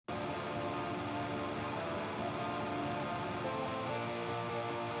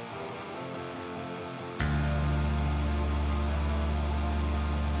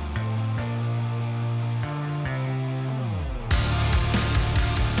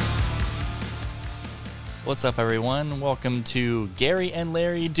What's up, everyone? Welcome to Gary and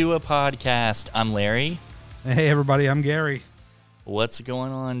Larry Do a Podcast. I'm Larry. Hey, everybody. I'm Gary. What's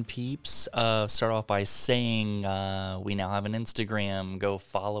going on, peeps? Start off by saying we now have an Instagram. Go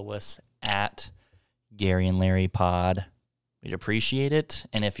follow us at Gary and Larry Pod. We'd appreciate it.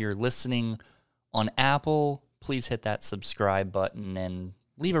 And if you're listening on Apple, please hit that subscribe button and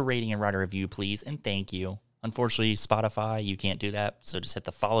leave a rating and write a review, please. And thank you. Unfortunately, Spotify, you can't do that, so just hit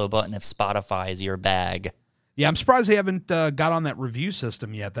the follow button if Spotify is your bag. Yeah, I'm surprised they haven't got on that review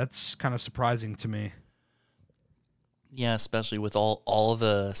system yet. That's kind of surprising to me. Yeah, especially with all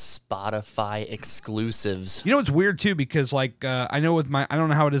the Spotify exclusives. You know, it's weird, too, because, like, I know with I don't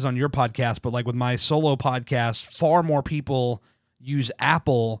know how it is on your podcast, but, like, with my solo podcast, far more people use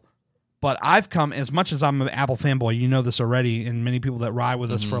Apple. But I've come, as much as I'm an Apple fanboy, you know this already, and many people that ride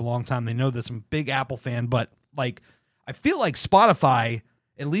with us for a long time, they know this. I'm a big Apple fan, but like I feel like Spotify,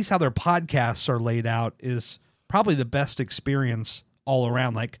 at least how their podcasts are laid out, is probably the best experience all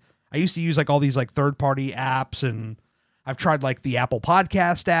around. Like I used to use like all these like third-party apps, and I've tried like the Apple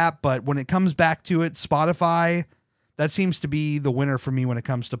Podcast app, but when it comes back to it, Spotify, that seems to be the winner for me when it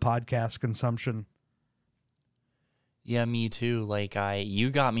comes to podcast consumption. Yeah, me too. Like you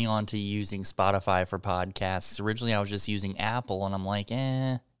got me onto using Spotify for podcasts. Originally, I was just using Apple, and I'm like,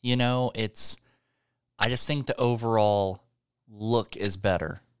 I just think the overall look is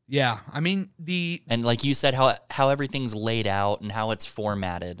better. Yeah, I mean and like you said, how everything's laid out and how it's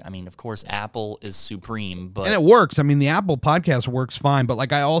formatted. I mean, of course, Apple is supreme, but and it works. I mean, the Apple Podcast works fine, but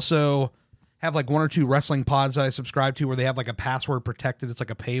like I also have like one or two wrestling pods that I subscribe to where they have like a password protected. It's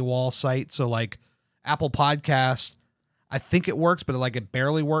like a paywall site, so like Apple Podcast, I think it works, but it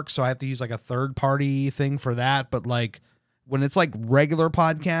barely works, so I have to use like a third-party thing for that. But like when it's like regular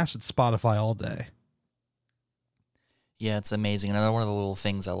podcasts, it's Spotify all day. Yeah, it's amazing. Another one of the little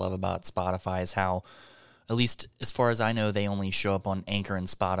things I love about Spotify is how, at least as far as I know, they only show up on Anchor and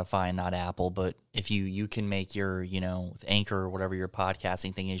Spotify and not Apple. But if you can make your, with Anchor or whatever your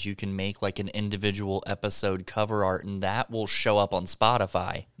podcasting thing is, you can make like an individual episode cover art, and that will show up on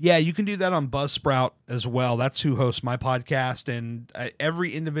Spotify. Yeah, you can do that on Buzzsprout as well. That's who hosts my podcast. And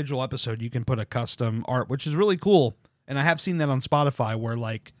every individual episode, you can put a custom art, which is really cool. And I have seen that on Spotify where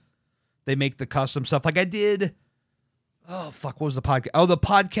like they make the custom stuff. Like I did... Oh, fuck, what was the podcast? Oh, the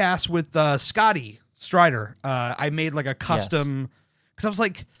podcast with Scotty Strider. I made like a custom, because I was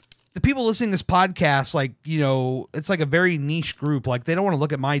like, the people listening to this podcast, like, it's like a very niche group. Like, they don't want to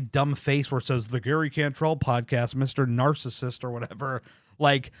look at my dumb face where it says the Gary Cantrell podcast, Mr. Narcissist or whatever.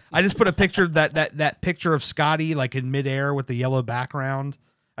 Like, I just put a picture, that picture of Scotty, like, in midair with the yellow background.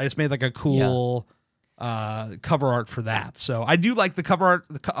 I just made like a cool... cover art for that. So I do like the cover art,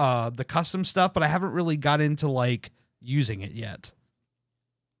 the custom stuff, but I haven't really got into like using it yet.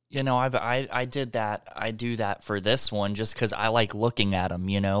 I did that. I do that for this one just because I like looking at them,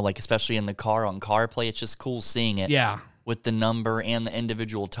 like especially in the car on CarPlay. It's just cool seeing it. Yeah. With the number and the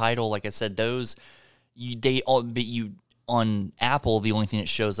individual title. Like I said, those on Apple, the only thing that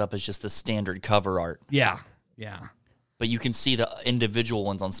shows up is just the standard cover art. Yeah. Yeah. But you can see the individual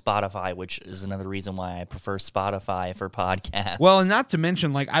ones on Spotify, which is another reason why I prefer Spotify for podcasts. Well, and not to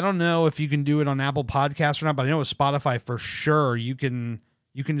mention, like, I don't know if you can do it on Apple Podcasts or not, but I know with Spotify for sure you can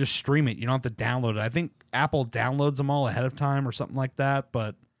just stream it. You don't have to download it. I think Apple downloads them all ahead of time or something like that,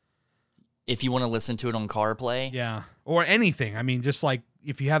 but... If you want to listen to it on CarPlay? Yeah, or anything. I mean, just like,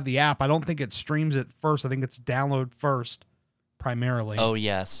 if you have the app, I don't think it streams it first. I think it's download first. Primarily. Oh,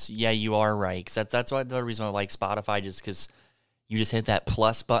 yes. Yeah, you are right. Cause that's why the reason I like Spotify, just because you just hit that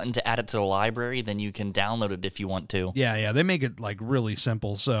plus button to add it to the library, then you can download it if you want to. Yeah. They make it like really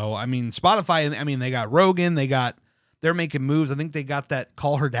simple. So, I mean, Spotify, they got Rogan, they're making moves. I think they got that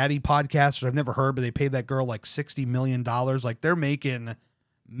Call Her Daddy podcast, which I've never heard, but they paid that girl like $60 million. Like they're making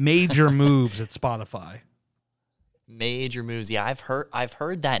major moves at Spotify. Major moves. Yeah, I've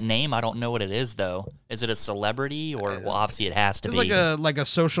heard that name. I don't know what it is though. Is it a celebrity or well, obviously it has to be. Like a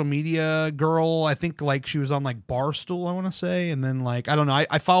social media girl. I think like she was on like Barstool, I want to say, and then like I don't know.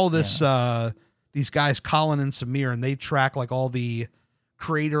 I follow this these guys Colin and Samir, and they track like all the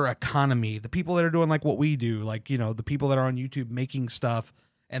creator economy, the people that are doing like what we do, like the people that are on YouTube making stuff,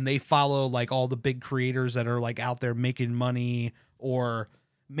 and they follow like all the big creators that are like out there making money or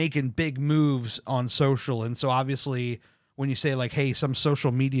making big moves on social. And so obviously when you say like, hey, some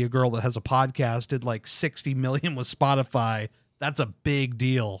social media girl that has a podcast did like 60 million with Spotify, that's a big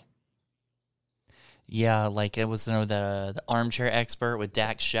deal. Yeah, like it was the Armchair Expert with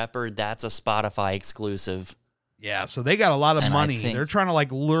Dax Shepard. That's a Spotify exclusive. Yeah, so they got a lot of money. They're trying to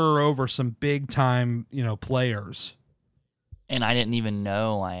like lure over some big time, players. And I didn't even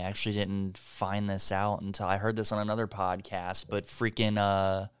know. I actually didn't find this out until I heard this on another podcast. But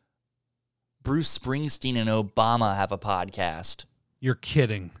freaking Bruce Springsteen and Obama have a podcast. You're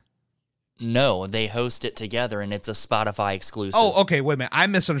kidding. No, they host it together, and it's a Spotify exclusive. Oh, okay. Wait a minute. I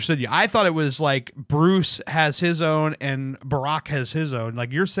misunderstood you. I thought it was like Bruce has his own and Barack has his own.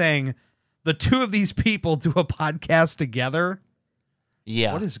 Like you're saying the two of these people do a podcast together?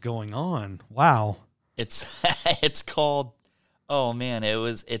 Yeah. What is going on? Wow. It's it's called, oh man,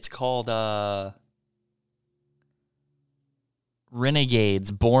 it's called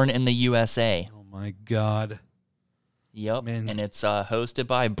Renegades, Born in the USA. Oh my God. Yep, Man. and it's hosted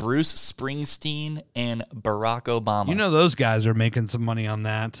by Bruce Springsteen and Barack Obama. You know those guys are making some money on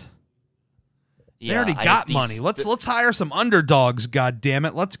that. They Yeah, already got money. Let's hire some underdogs, God damn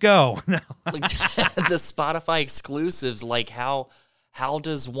it. Let's go. like, the Spotify exclusives, like how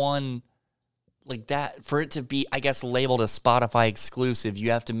does one like that for it to be, I guess, labeled a Spotify exclusive,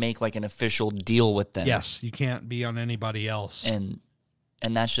 you have to make like an official deal with them. Yes, you can't be on anybody else. And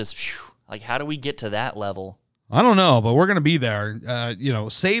that's just like, how do we get to that level? I don't know, but we're going to be there.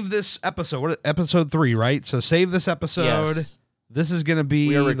 Save this episode. What, episode 3, right? So save this episode. Yes. This is going to be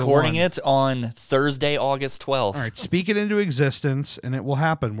We are the recording one. it on Thursday, August 12th. All right, speak it into existence, and it will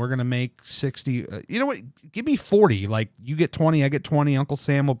happen. We're going to make 60. You know what? Give me 40. Like, you get 20, I get 20. Uncle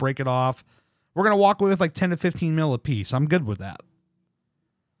Sam will break it off. We're going to walk away with like 10 to 15 mil a piece. I'm good with that.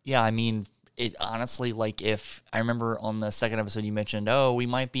 Yeah, I mean, it honestly, like, if I remember on the second episode you mentioned, we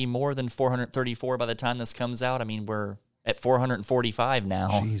might be more than 434 by the time this comes out. I mean, we're at 445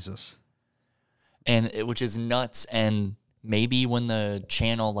 now. Jesus. And which is nuts. And maybe when the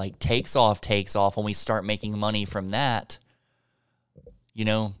channel like takes off, when we start making money from that,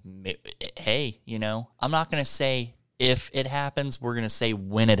 hey, I'm not going to say if it happens, we're going to say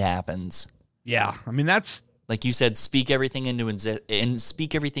when it happens. Yeah, I mean, that's... Like you said, speak everything into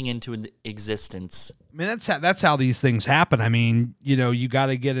existence. I mean, that's how these things happen. I mean, you got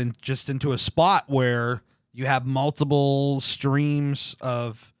to get into a spot where you have multiple streams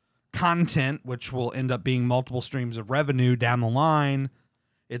of content, which will end up being multiple streams of revenue down the line.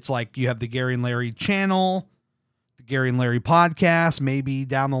 It's like you have the Gary and Larry channel, the Gary and Larry podcast. Maybe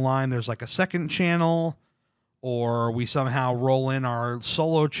down the line there's like a second channel, or we somehow roll in our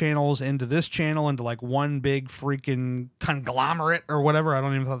solo channels into this channel into like one big freaking conglomerate or whatever. I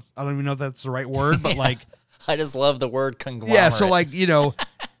don't even know if that's the right word, but like, I just love the word conglomerate. yeah. So like,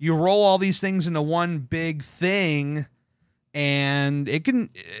 you roll all these things into one big thing, and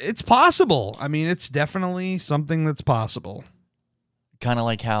it's possible. I mean, it's definitely something that's possible. Kind of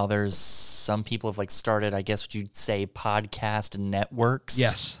like how there's some people have like started, I guess what you'd say, podcast networks.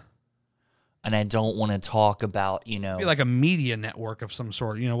 Yes. And I don't want to talk about, Be like a media network of some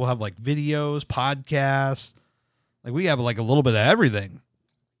sort. We'll have like videos, podcasts. Like we have like a little bit of everything.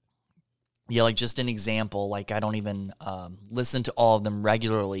 Yeah, like just an example. Like I don't even listen to all of them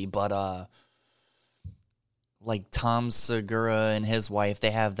regularly, but like Tom Segura and his wife,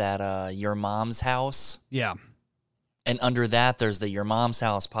 they have that Your Mom's House. Yeah. And under that, there's the Your Mom's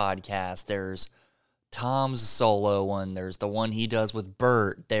House podcast. There's Tom's solo one. There's the one he does with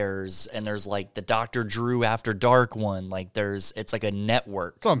Bert. There's like the Dr. Drew After Dark one. Like it's like a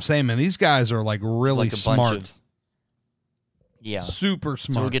network. That's what I'm saying, man. These guys are like really like a smart. bunch of, yeah. Super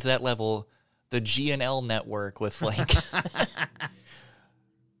smart. So we'll get to that level. The GNL network with like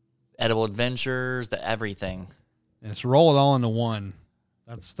Edible Adventures, the everything. Just roll it all into one.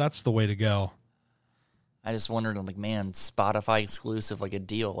 That's the way to go. I just wondered, I'm like, man, Spotify exclusive, like a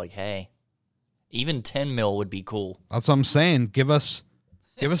deal. Like, hey, even 10 mil would be cool. That's what I'm saying. Give us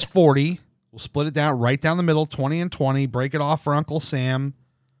 40. We'll split it down right down the middle, 20 and 20. Break it off for Uncle Sam.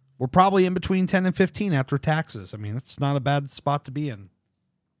 We're probably in between 10 and 15 after taxes. I mean, it's not a bad spot to be in.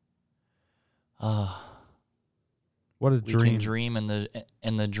 What a dream. We can dream and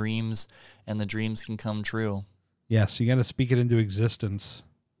the dreams can come true. Yes, you got to speak it into existence.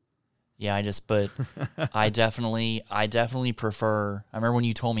 Yeah, I definitely prefer. I remember when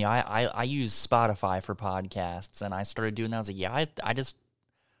you told me I use Spotify for podcasts, and I started doing that. I was like, yeah, I just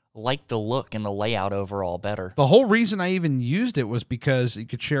like the look and the layout overall better. The whole reason I even used it was because you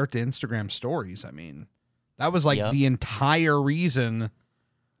could share it to Instagram stories. I mean, that was like the entire reason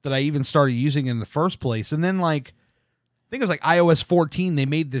that I even started using it in the first place. And then like, I think it was like iOS 14, they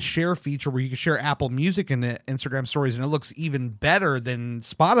made this share feature where you can share Apple Music in the Instagram stories, and it looks even better than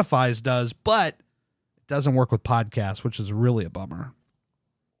Spotify's does, but it doesn't work with podcasts, which is really a bummer.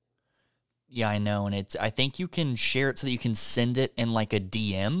 Yeah, I know. And I think you can share it so that you can send it in like a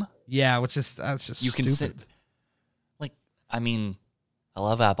DM. Yeah, that's just You stupid. can send, like, I mean, I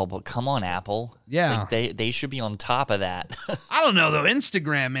love Apple, but come on, Apple. Yeah. Like they should be on top of that. I don't know though.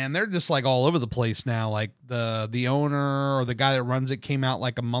 Instagram, man, they're just like all over the place now. Like the owner or the guy that runs it came out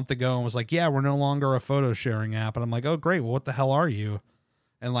like a month ago and was like, "Yeah, we're no longer a photo sharing app." And I'm like, "Oh, great. Well, what the hell are you?"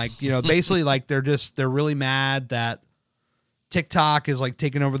 And like, you know, basically like they're really mad that TikTok is like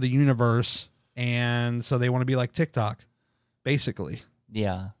taking over the universe, and so they want to be like TikTok, basically.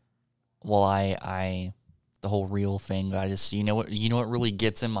 Yeah. Well, I the whole real thing. I just you know what really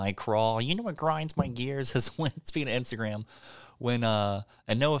gets in my craw. You know what grinds my gears is when, speaking of Instagram, when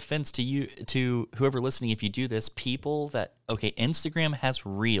and no offense to you, to whoever listening, if you do this, people that Instagram has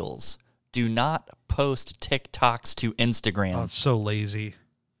Reels. Do not post TikToks to Instagram. Oh, it's so lazy.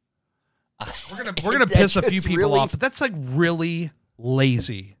 We're gonna piss a few people really off, but that's like really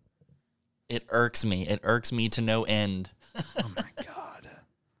lazy. It irks me. It irks me to no end. Oh my god.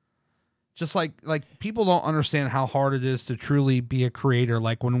 Just like people don't understand how hard it is to truly be a creator.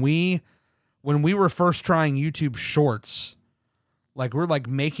 Like when we were first trying YouTube Shorts, like we're like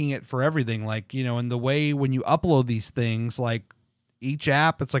making it for everything. Like, you know, and the way when you upload these things, like each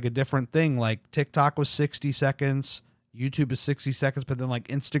app, it's like a different thing. Like TikTok was 60 seconds, YouTube is 60 seconds, but then like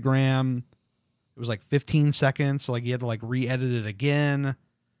Instagram, it was like 15 seconds. So like you had to like re-edit it again.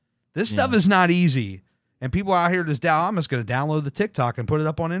 This stuff is not easy. And people out here just I'm just going to download the TikTok and put it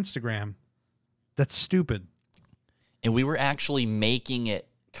up on Instagram. That's stupid. And we were actually making it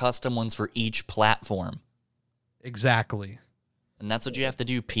custom ones for each platform. Exactly. And that's what you have to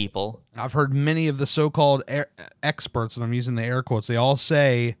do, people. I've heard many of the so-called experts, and I'm using the air quotes, they all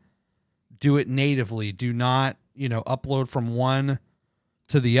say, do it natively. Do not, you know, upload from one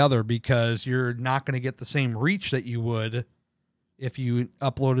to the other, because you're not going to get the same reach that you would if you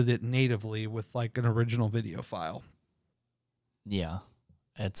uploaded it natively with like an original video file. Yeah.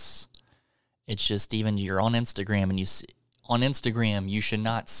 It's just, even you're on Instagram and on Instagram, you should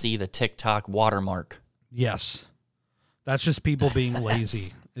not see the TikTok watermark. Yes. That's just people being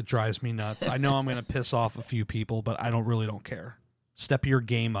lazy. It drives me nuts. I know I'm going to piss off a few people, but I don't care. Step your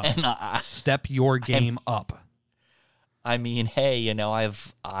game up. Step your game up. I mean, hey, you know,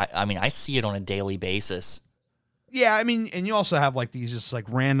 I see it on a daily basis. Yeah, I mean, and you also have like these just like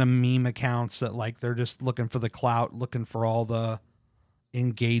random meme accounts that like they're just looking for the clout, looking for all the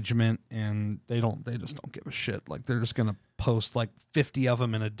engagement, and they just don't give a shit. Like they're just gonna post like 50 of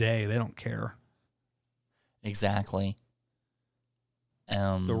them in a day. They don't care. Exactly.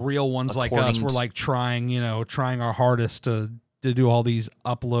 The real ones like us, we're like trying our hardest to do all these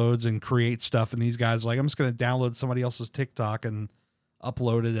uploads and create stuff, and these guys are like, I'm just gonna download somebody else's TikTok and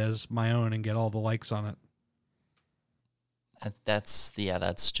upload it as my own and get all the likes on it. That's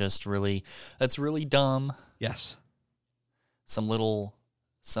really dumb. Yes.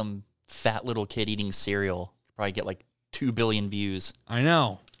 Some fat little kid eating cereal probably get like 2 billion views. I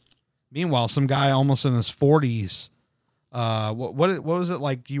know. Meanwhile, some guy almost in his 40s, what was it,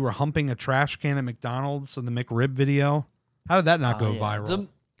 like you were humping a trash can at McDonald's in the McRib video? How did that not go viral?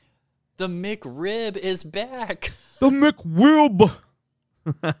 The McRib is back. The McRib.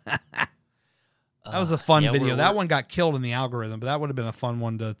 That was a fun video. That one got killed in the algorithm, but that would have been a fun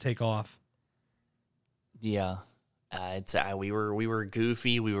one to take off. Yeah. We were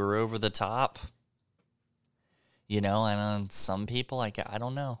goofy. We were over the top. You know, and some people, like, I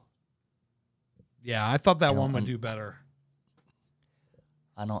don't know. Yeah, I thought that one would do better.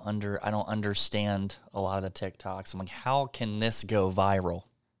 I don't understand a lot of the TikToks. I'm like, how can this go viral?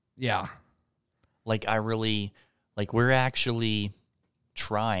 Yeah. Like, we're actually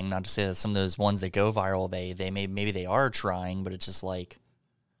trying, not to say that some of those ones that go viral, maybe they are trying, but it's just like,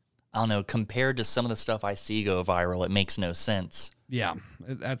 I don't know, compared to some of the stuff I see go viral, it makes no sense. Yeah,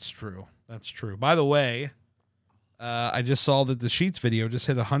 that's true. That's true. By the way, I just saw that the Sheets video just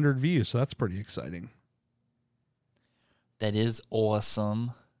hit 100 views, so that's pretty exciting. That is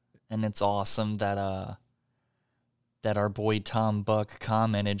awesome. And it's awesome that our boy Tom Buck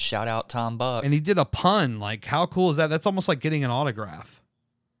commented. Shout out Tom Buck. And he did a pun. Like, how cool is that? That's almost like getting an autograph.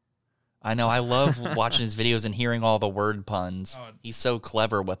 I know. I love watching his videos and hearing all the word puns. He's so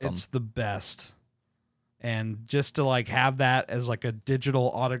clever with them. It's the best. And just to like have that as like a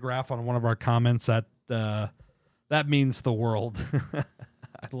digital autograph on one of our comments, that means the world.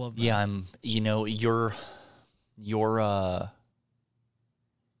 I love that. Yeah, and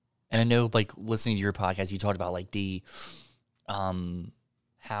I know, like, listening to your podcast, you talked about like the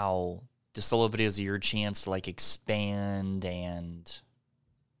how the solo videos are your chance to like expand and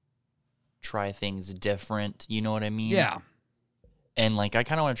try things different. You know what I mean? Yeah. And like, I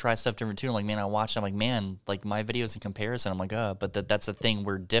kind of want to try stuff different too. Like, man, I watched, I'm like, man, like my videos in comparison, I'm like, but that's the thing.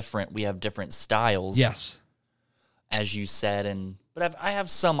 We're different. We have different styles. Yes. as you said, but I have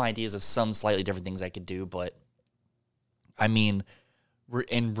some ideas of some slightly different things I could do, but I mean,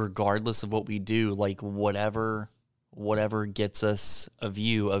 regardless of what we do, like whatever gets us a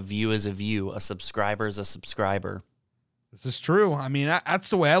view is a view, a subscriber is a subscriber. This is true. I mean, that's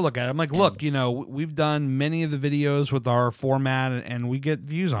the way I look at it. I'm like, look, we've done many of the videos with our format and we get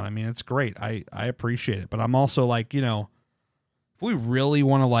views on it. I mean, it's great. I appreciate it. But I'm also like, if we really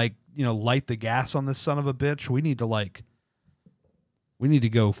want to light the gas on this son of a bitch, we need to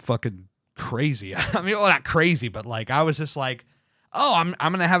go fucking crazy. I mean, well, not crazy, but I was just like, oh, I'm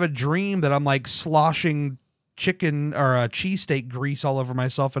going to have a dream that I'm sloshing chicken or cheesesteak grease all over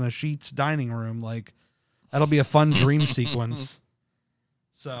myself in a Sheetz dining room. That'll be a fun dream sequence.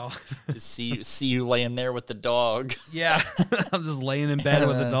 So see you laying there with the dog. Yeah. I'm just laying in bed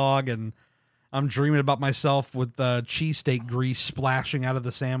with the dog and I'm dreaming about myself with cheesesteak grease splashing out of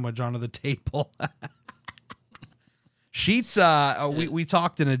the sandwich onto the table. Sheetz, we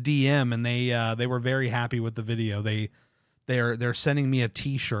talked in a DM and they were very happy with the video. They're sending me a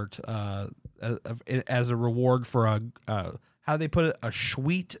T-shirt as a reward for how they put it, a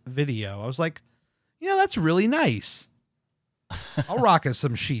sweet video. I was like, that's really nice. I'll rock us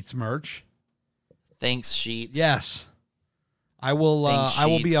some Sheetz merch. Thanks, Sheetz. Yes, I will. Thanks, I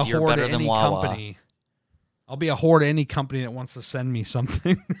will be a You're whore better to than any Wawa. company. I'll be a whore to any company that wants to send me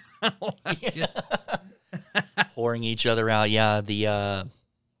something. Whoring each other out. Yeah,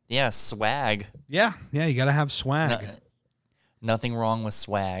 swag. Yeah, you got to have swag. Nothing wrong with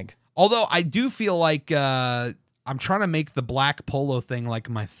swag. Although I do feel like I'm trying to make the black polo thing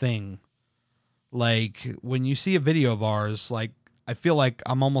my thing. When you see a video of ours, I feel like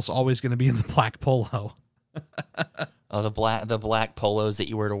I'm almost always going to be in the black polo. Oh, the black polos that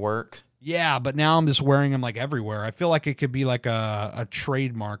you wear to work. Yeah, but now I'm just wearing them everywhere. I feel like it could be a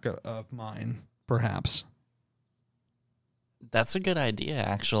trademark of mine, perhaps. That's a good idea,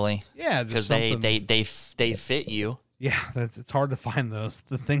 actually. Yeah, because they fit you. Yeah, it's hard to find the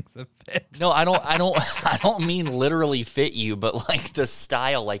things that fit. No, I don't mean literally fit you, but the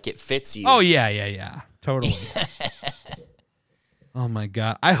style, it fits you. Oh yeah, totally. Oh my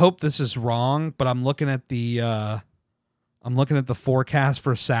god, I hope this is wrong, but I'm looking at the forecast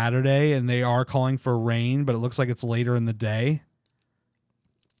for Saturday, and they are calling for rain, but it looks like it's later in the day.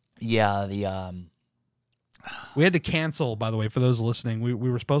 Yeah, we had to cancel, by the way, for those listening. We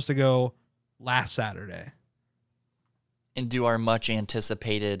were supposed to go last Saturday and do our much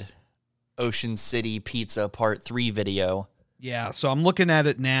anticipated Ocean City Pizza Part 3 video. Yeah, so I'm looking at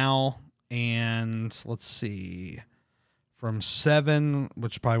it now, and let's see. From 7,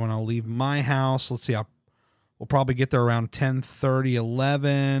 which is probably when I'll leave my house. Let's see, we'll probably get there around 10:30,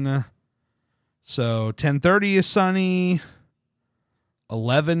 11. So 10:30 is sunny,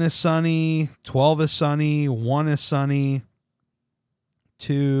 11 is sunny, 12 is sunny, 1 is sunny,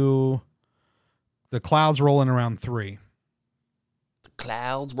 2. The clouds rolling around 3.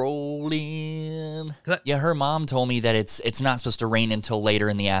 Clouds rolling. Yeah, her mom told me that it's not supposed to rain until later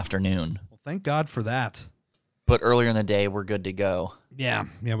in the afternoon. Well, thank God for that. But earlier in the day, we're good to go. Yeah,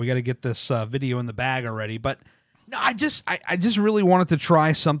 we got to get this video in the bag already. But no, I just really wanted to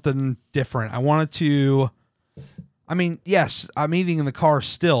try something different. I wanted to. I mean, yes, I'm eating in the car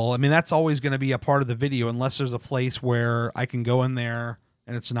still. I mean, that's always going to be a part of the video unless there's a place where I can go in there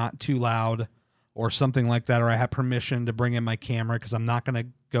and it's not too loud or something like that, or I have permission to bring in my camera because I'm not going to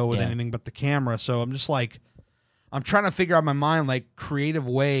go with anything but the camera. So I'm just I'm trying to figure out in my mind creative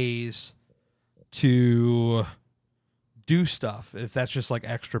ways to do stuff. If that's just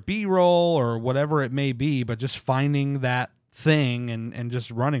extra B-roll or whatever it may be, but just finding that thing and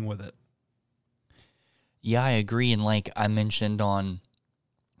just running with it. Yeah, I agree. And I mentioned on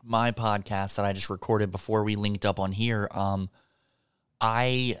my podcast that I just recorded before we linked up on here,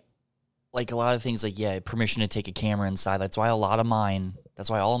 I a lot of things permission to take a camera inside. That's why all of mine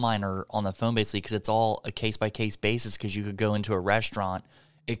are on the phone basically, because it's all a case-by-case basis, because you could go into a restaurant.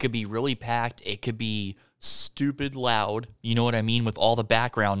 It could be really packed. It could be stupid loud. You know what I mean? With all the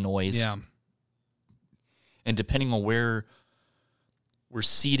background noise. Yeah. And depending on where we're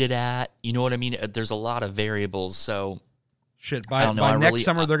seated at, you know what I mean? There's a lot of variables. So shit, by next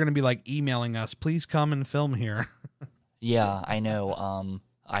summer, they're going to be emailing us, please come and film here. Yeah, I know.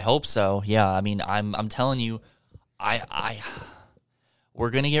 I hope so. Yeah. I mean, I'm telling you, we're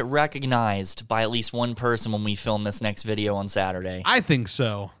going to get recognized by at least one person when we film this next video on Saturday. I think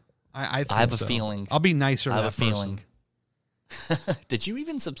so. I have a feeling. I'll be nicer to that person. I have a feeling. Did you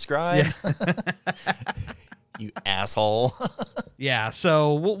even subscribe? Yeah. You asshole. Yeah,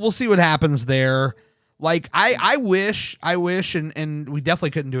 so we'll see what happens there. I wish, and we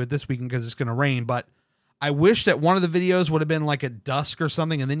definitely couldn't do it this weekend because it's going to rain, but I wish that one of the videos would have been like at dusk or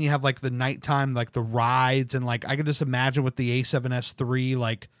something, and then you have like the nighttime, like the rides, and like I could just imagine with the A7S III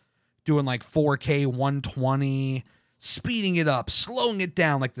like doing like 4K 120, speeding it up, slowing it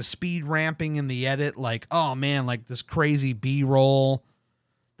down, like the speed ramping in the edit, like oh man, like this crazy B-roll.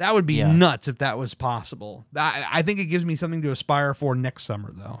 That would be nuts if that was possible. I think it gives me something to aspire for next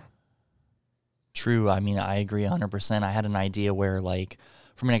summer though. True. I mean, I agree 100%. I had an idea where like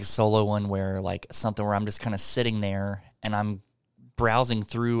for my next solo one where like something where I'm just kind of sitting there and I'm browsing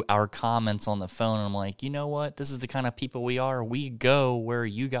through our comments on the phone and I'm like, you know what? This is the kind of people we are. We go where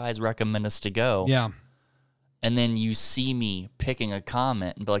you guys recommend us to go. Yeah. And then you see me picking a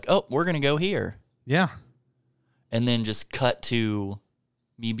comment and be like, oh, we're going to go here. Yeah. And then just cut to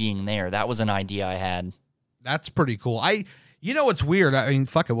me being there. That was an idea I had. That's pretty cool. You know what's weird? I mean,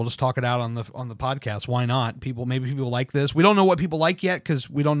 fuck it. We'll just talk it out on the podcast. Why not? Maybe people like this. We don't know what people like yet because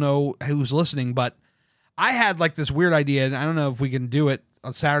we don't know who's listening. But I had like this weird idea, and I don't know if we can do it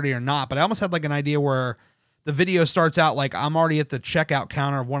on Saturday or not. But I almost had like an idea where the video starts out like I'm already at the checkout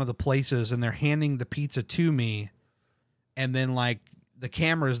counter of one of the places, and they're handing the pizza to me, and then like the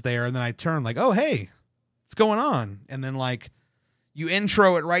camera's there, and then I turn like, oh hey, what's going on? And then like you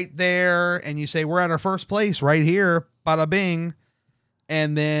intro it right there, and you say we're at our first place right here. Bada bing.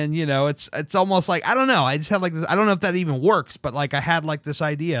 And then, you know, it's almost like, I don't know. I just had like this, I don't know if that even works, but like I had like this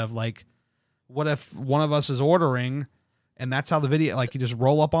idea of like, what if one of us is ordering and that's how the video, like you just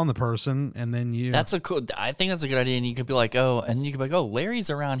roll up on the person and then I think that's a good idea. And you could be like, oh,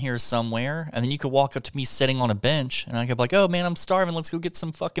 Larry's around here somewhere. And then you could walk up to me sitting on a bench and I could be like, oh man, I'm starving. Let's go get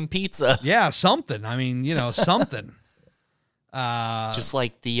some fucking pizza. Yeah. Something. I mean, you know, something. Just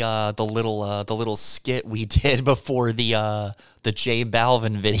like the little skit we did before the J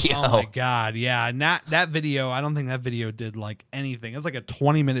Balvin video. Oh my god, yeah. And that video, I don't think that video did like anything. It was like a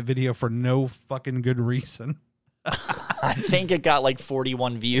 20-minute video for no fucking good reason. I think it got like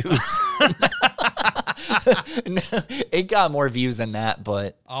 41 views. It got more views than that,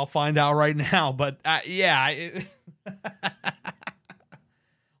 but I'll find out right now. But yeah.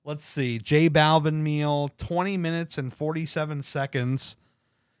 Let's see. J Balvin meal, 20 minutes and 47 seconds.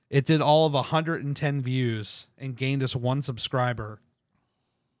 It did all of 110 views and gained us 1 subscriber.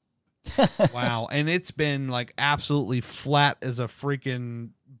 Wow. And it's been like absolutely flat as a freaking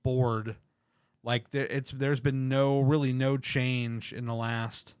board. Like there's been no change in the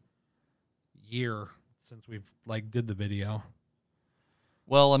last year since we've like did the video.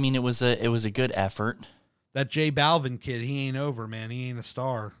 Well, I mean, it was a good effort. That J Balvin kid, he ain't over, man. He ain't a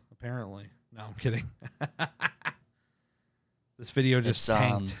star, apparently. No, I'm kidding. This video just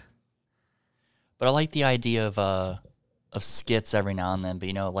tanked. But I like the idea of skits every now and then. But,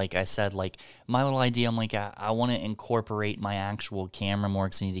 you know, like I said, like my little idea, I'm like, I want to incorporate my actual camera more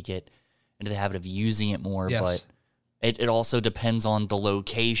because I need to get into the habit of using it more. Yes. But it also depends on the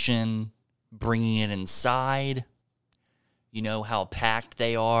location, bringing it inside, you know, how packed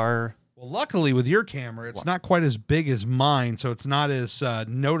they are. Well, luckily with your camera, it's not quite as big as mine, so it's not as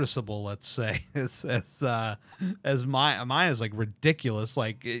noticeable, let's say, as mine. Mine is like ridiculous.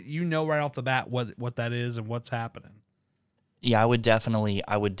 Like you know right off the bat what that is and what's happening. Yeah, I would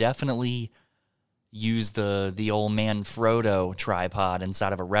definitely use the old man Frodo tripod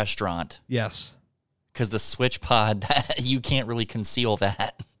inside of a restaurant. Yes, because the switch pod, you can't really conceal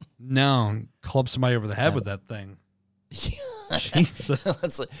that. No, club somebody over the head with that thing.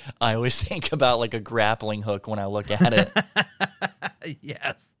 Jesus. I always think about like a grappling hook when I look at it.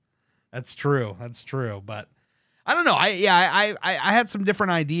 Yes, that's true. That's true. But I don't know. I had some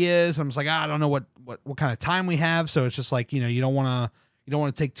different ideas. I'm just like, I don't know what kind of time we have. So it's just like, you know, you don't want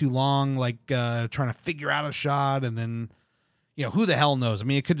to take too long, like trying to figure out a shot. And then, you know, who the hell knows? I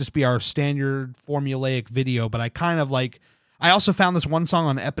mean, it could just be our standard formulaic video, but I also found this one song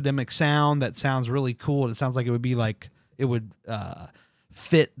on Epidemic Sound that sounds really cool. It sounds like it would be like, it would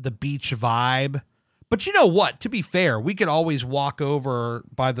fit the beach vibe. But you know what? To be fair, we could always walk over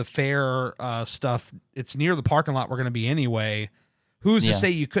by the fair stuff. It's near the parking lot we're going to be anyway. Who's to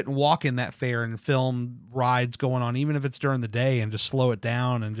say you couldn't walk in that fair and film rides going on, even if it's during the day, and just slow it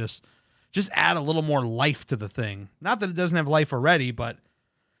down and just add a little more life to the thing. Not that it doesn't have life already, but,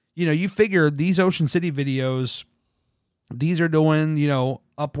 you know, you figure these Ocean City videos, these are doing, you know,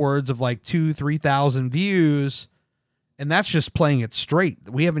 upwards of like 2,000-3,000 views. And that's just playing it straight.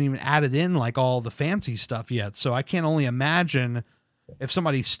 We haven't even added in like all the fancy stuff yet. So I can't only imagine if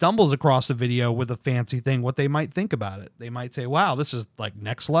somebody stumbles across a video with a fancy thing, what they might think about it. They might say, wow, this is like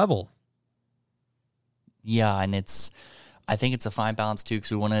next level. Yeah. And I think it's a fine balance too. Cause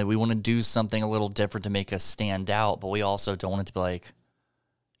we want to do something a little different to make us stand out, but we also don't want it to be like,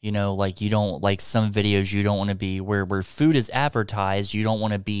 You know, like you don't like some videos you don't want to be where food is advertised, you don't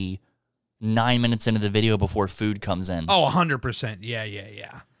want to be 9 minutes into the video before food comes in. Oh, 100%.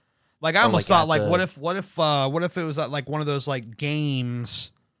 Yeah. Like I Or, almost like, thought at like the- what if it was like one of those like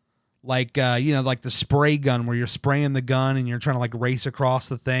games like you know, like the spray gun where you're spraying the gun and you're trying to like race across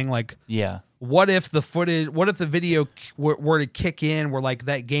the thing. Like Yeah. what if the video were to kick in where like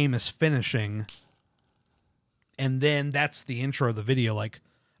that game is finishing and then that's the intro of the video, like,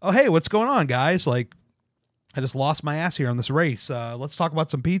 oh hey, what's going on, guys? Like I just lost my ass here on this race. Let's talk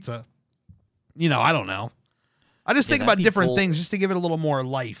about some pizza. You know, I don't know. I just Yeah, think that'd about be different cool. things just to give it a little more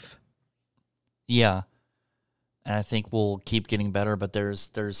life. Yeah. And I think we'll keep getting better, but there's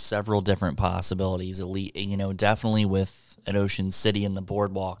several different possibilities. You know, definitely with at Ocean City and the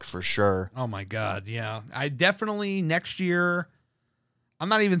boardwalk for sure. Oh my God, yeah. I definitely next year. I'm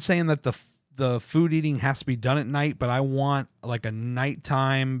not even saying that the food eating has to be done at night, but I want like a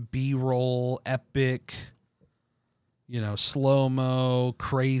nighttime B-roll epic, you know, slow-mo,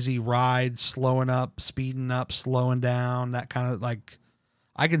 crazy ride, slowing up, speeding up, slowing down, that kind of like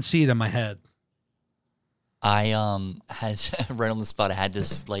I can see it in my head. I had right on the spot. I had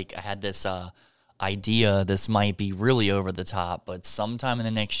this idea. This might be really over the top, but sometime in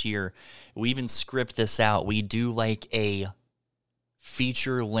the next year, we even script this out. We do like a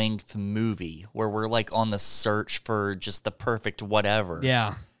feature length movie where we're like on the search for just the perfect whatever.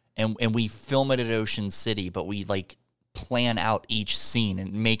 Yeah. And we film it at Ocean City, but we like plan out each scene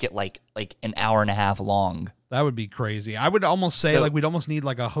and make it like an hour and a half long. That would be crazy. I would almost say So- like we'd almost need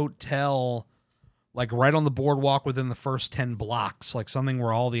like a hotel like right on the boardwalk within the first 10 blocks, like something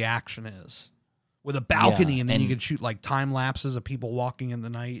where all the action is. With a balcony, Yeah, and then you and- could shoot like time lapses of people walking in the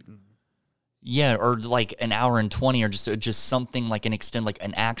night. And Yeah, or like an hour and 20, or just something like an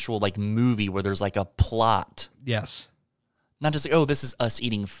actual like movie where there's like a plot. yes. Not just like, oh, this is us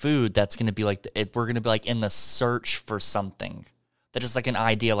eating food. That's going to be like, we're going to be like in the search for something. That's just like an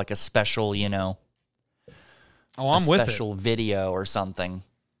idea, like a special, you know, Oh, a I'm with it. special video or something.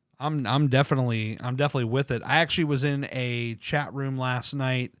 I'm definitely with it. I actually was in a chat room last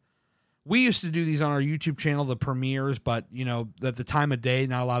night. We used to do these on our YouTube channel, the premieres, but you know, at the time of day,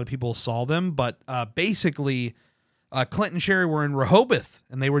 not a lot of people saw them. But basically, Clint and Sherry were in Rehoboth,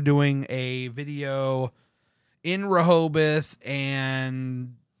 and they were doing a video in Rehoboth,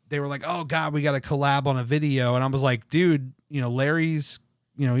 and they were like, "Oh God, we got to collab on a video." And I was like, "Dude, you know, Larry's,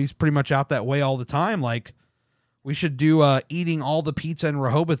 you know, he's pretty much out that way all the time. Like, we should do eating all the pizza in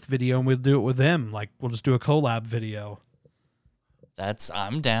Rehoboth video, and we'll do it with him. Like, we'll just do a collab video."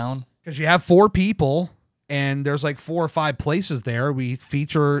 I'm down. Because you have 4 people, and there's like 4 or 5 places there. We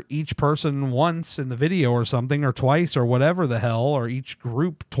feature each person once in the video or something, or twice, or whatever the hell, or each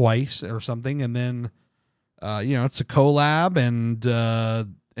group twice or something, and then you know, it's a collab,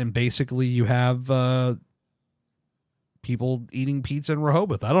 and basically you have people eating pizza in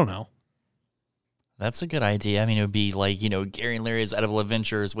Rehoboth. I don't know. That's a good idea. I mean, it would be like, you know, Gary and Larry's Edible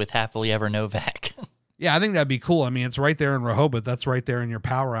Adventures with Happily Ever Novak. Yeah, I think that'd be cool. I mean, it's right there in Rehoboth. That's right there in your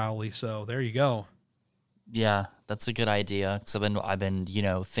power alley. So there you go. Yeah, that's a good idea. So I've been, you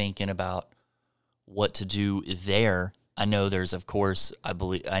know, thinking about what to do there. I know there's, of course,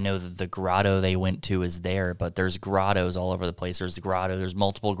 I know that the grotto they went to is there, but there's grottos all over the place. There's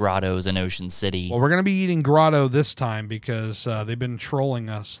multiple grottos in Ocean City. Well, we're going to be eating grotto this time because they've been trolling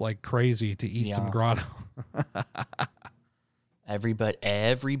us like crazy to eat some Yeah. grotto.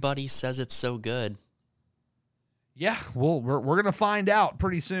 Everybody says it's so good. Yeah, we're going to find out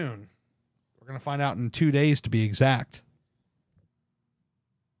pretty soon. We're going to find out in 2 days to be exact.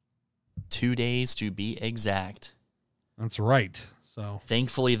 2 days to be exact. That's right. So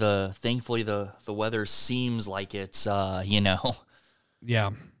Thankfully the weather seems like it's you know, yeah,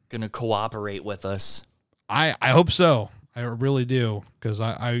 gonna cooperate with us. I hope so. I really do, because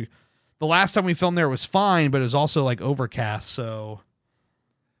I the last time we filmed there was fine, but it was also like overcast, so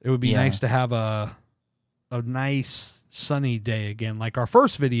it would be Yeah. nice to have a nice sunny day again, like our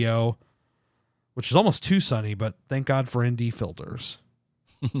first video, which is almost too sunny, but thank God for ND filters.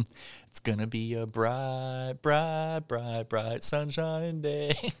 It's gonna be a bright, bright, bright, bright sunshine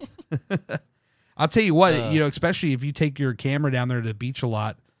day. I'll tell you what, you know, especially if you take your camera down there to the beach a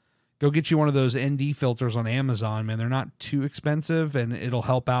lot, go get you one of those ND filters on Amazon, man. They're not too expensive, and it'll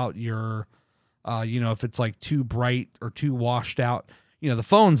help out your, you know, if it's like too bright or too washed out. You know, the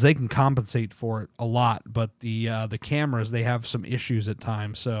phones, they can compensate for it a lot, but the cameras, they have some issues at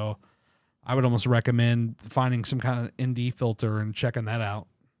times. So I would almost recommend finding some kind of ND filter and checking that out.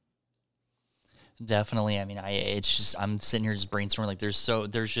 Definitely. I mean, I'm sitting here just brainstorming. Like,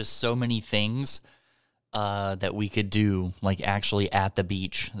 there's just so many things that we could do, like actually at the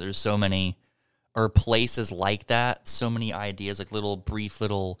beach. There's so many, or places like that, so many ideas, like brief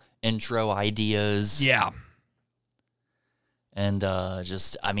little intro ideas. Yeah. And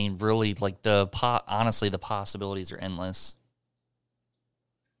just, I mean, really, like honestly, the possibilities are endless.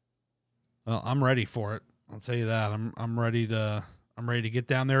 Well, I'm ready for it. I'll tell you that. I'm ready to get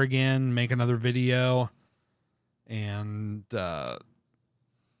down there again, make another video, and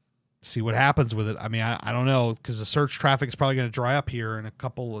see what happens with it. I mean, I don't know, because the search traffic is probably going to dry up here in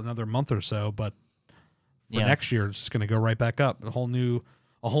another month or so, but for next year, it's just going to go right back up. A whole new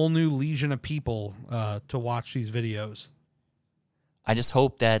legion of people to watch these videos. I just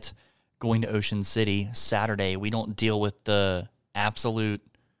hope that going to Ocean City Saturday, we don't deal with the absolute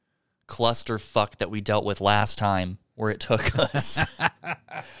clusterfuck that we dealt with last time, where it took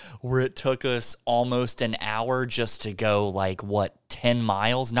us almost an hour just to go, like, 10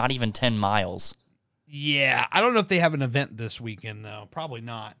 miles? Not even 10 miles. Yeah, I don't know if they have an event this weekend though. Probably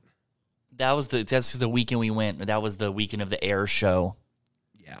not. That's the weekend we went. That was the weekend of the air show.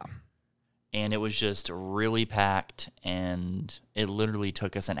 Yeah. And it was just really packed, and it literally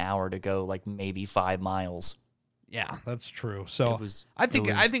took us an hour to go, like, maybe 5 miles. Yeah, that's true. So I think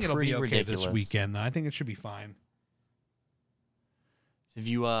it'll be okay ridiculous. This weekend. I think it should be fine. Have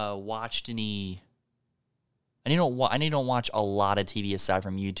you watched any? I don't watch a lot of TV aside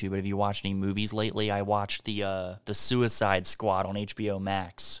from YouTube, but have you watched any movies lately? I watched the Suicide Squad on HBO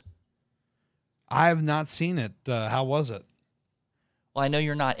Max. I have not seen it. How was it? Well, I know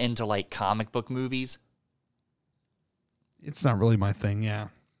you're not into, like, comic book movies. It's not really my thing, yeah.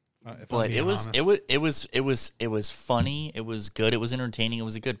 But it was funny. It was good. It was entertaining. It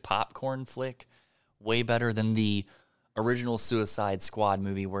was a good popcorn flick. Way better than the original Suicide Squad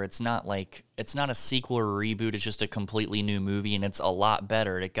movie, where it's not a sequel or a reboot. It's just a completely new movie, and it's a lot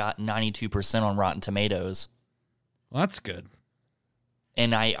better. It got 92% on Rotten Tomatoes. Well, that's good.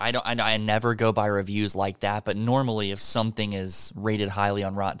 And I never go by reviews like that, but normally if something is rated highly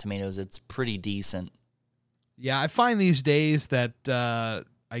on Rotten Tomatoes, it's pretty decent. Yeah, I find these days that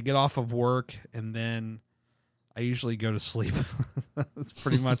I get off of work and then I usually go to sleep. That's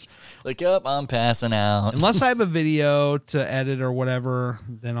pretty much like, I'm passing out. Unless I have a video to edit or whatever,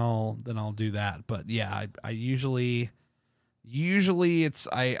 then I'll do that. But yeah, I usually it's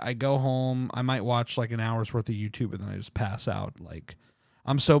I go home, I might watch like an hour's worth of YouTube and then I just pass out. Like,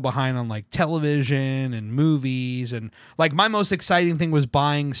 I'm so behind on, like, television and movies, and, like, my most exciting thing was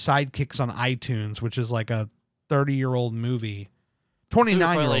buying Sidekicks on iTunes, which is like a 30-year-old movie,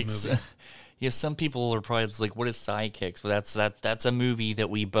 29-year-old movie. Yeah, some people are probably like, "What is Sidekicks?" But that's a movie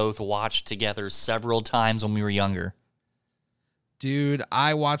that we both watched together several times when we were younger. Dude,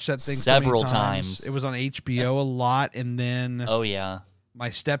 I watched that thing several times. It was on HBO a lot, and then my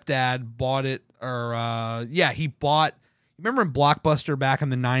stepdad bought it, or he bought. Remember in Blockbuster back in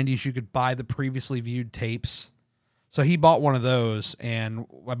the 90s, you could buy the previously viewed tapes? So he bought one of those, and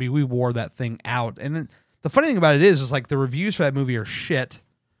I mean, we wore that thing out. And the funny thing about it is like the reviews for that movie are shit.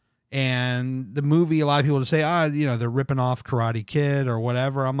 And the movie, a lot of people just say, they're ripping off Karate Kid or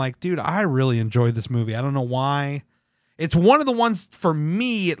whatever. I'm like, dude, I really enjoyed this movie. I don't know why. It's one of the ones, for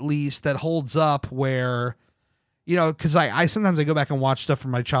me at least, that holds up where, because I sometimes I go back and watch stuff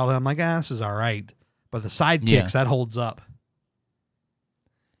from my childhood. I'm like, this is all right. But the Sidekicks, that holds up.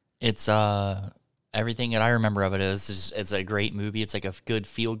 It's everything that I remember of it is it's a great movie. It's like a good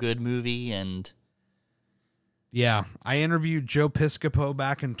feel-good movie, and yeah, I interviewed Joe Piscopo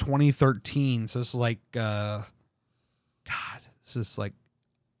back in 2013. So this is like, this is like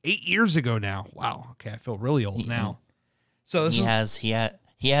 8 years ago now. Wow. Okay, I feel really old now. So he has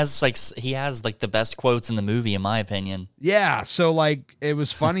the best quotes in the movie, in my opinion. Yeah. So like, it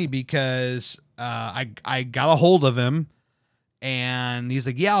was funny because I got a hold of him. And he's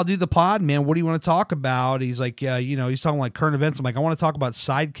like, yeah, I'll do the pod, man. What do you want to talk about? He's like, yeah, he's talking like current events. I'm like, I want to talk about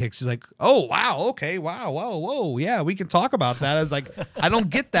Sidekicks. He's like, oh, wow. Okay. Wow. Whoa. Yeah, we can talk about that. I was like, I don't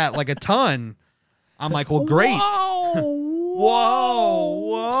get that like a ton. I'm like, well, great.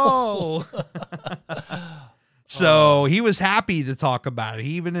 Whoa. So he was happy to talk about it.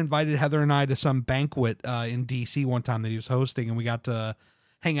 He even invited Heather and I to some banquet in DC one time that he was hosting. And we got to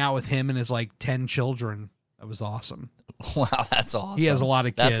hang out with him and his like 10 children. That was awesome. Wow, that's awesome. He has a lot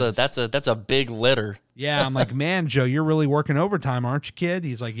of kids. That's a big litter. Yeah, I'm like, man, Joe, you're really working overtime, aren't you, kid?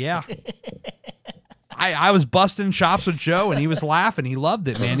 He's like, yeah. I was busting chops with Joe, and he was laughing. He loved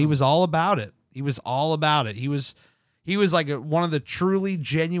it, man. He was all about it. He was like one of the truly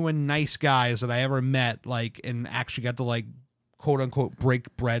genuine nice guys that I ever met, like, and actually got to like quote unquote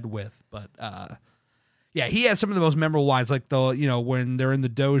break bread with. But Yeah, he has some of the most memorable lines, like when they're in the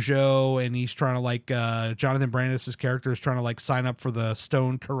dojo and he's trying to like Jonathan Brandis' character is trying to like sign up for the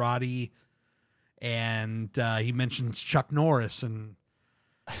stone karate, and he mentions Chuck Norris, and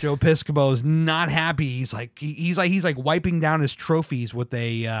Joe Piscopo is not happy. He's like wiping down his trophies with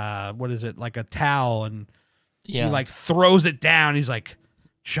a like a towel, and he like throws it down. He's like,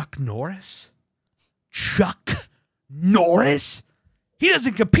 Chuck Norris? Chuck Norris? He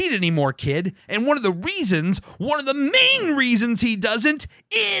doesn't compete anymore, kid. And one of the main reasons he doesn't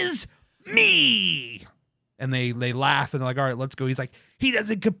is me. And they laugh and they're like, all right, let's go. He's like, he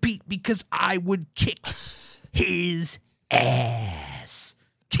doesn't compete because I would kick his ass.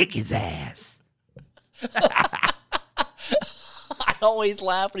 Kick his ass. I always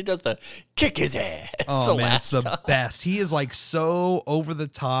laugh when he does the kick his ass. Oh, man, it's the best. He is like so over the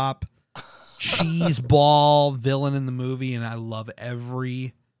top. Cheese ball villain in the movie, and I love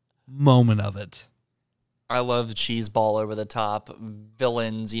every moment of it. I love the cheese ball over the top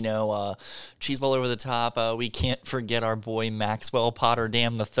villains, cheese ball over the top. We can't forget our boy Maxwell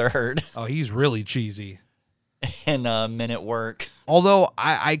Potterdam III. Oh, he's really cheesy. And Men at Work. Although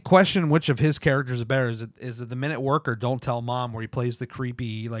I question which of his characters is better. Is it the Men at Work or Don't Tell Mom, where he plays the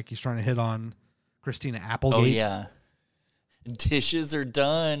creepy, like he's trying to hit on Christina Applegate? Oh, yeah. Dishes are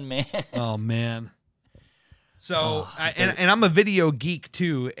done, man. Oh, man. So, and I'm a video geek,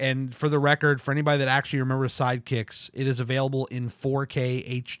 too. And for the record, for anybody that actually remembers Sidekicks, it is available in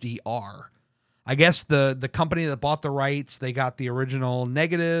 4K HDR. I guess the company that bought the rights, they got the original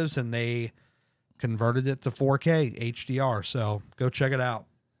negatives, and they converted it to 4K HDR. So, go check it out.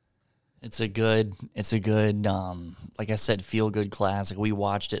 It's a good, like I said, feel-good classic. We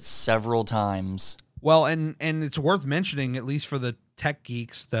watched it several times. Well, and it's worth mentioning, at least for the tech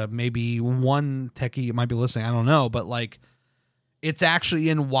geeks, that maybe one techie might be listening, I don't know, but like it's actually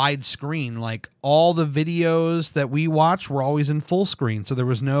in widescreen. Like all the videos that we watch were always in full screen. So there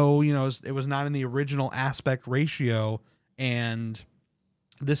was no, it was not in the original aspect ratio. And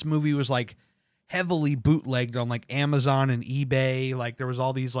this movie was like heavily bootlegged on like Amazon and eBay. Like there was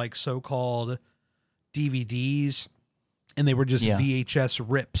all these like so-called DVDs. And they were just VHS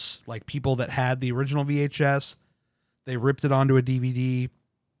rips, like people that had the original VHS, they ripped it onto a DVD,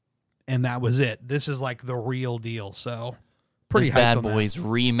 and that was it. This is like the real deal. So pretty this bad boy's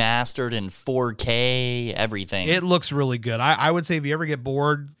remastered in 4K, everything. It looks really good. I would say if you ever get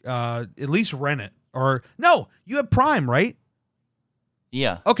bored, at least rent it. Or no, you have Prime, right?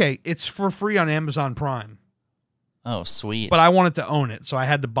 Yeah. Okay, it's for free on Amazon Prime. Oh, sweet. But I wanted to own it, so I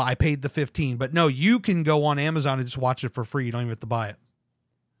had to buy. I paid the $15. But no, you can go on Amazon and just watch it for free. You don't even have to buy it.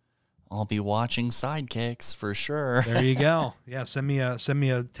 I'll be watching Sidekicks for sure. There you go. Yeah, send me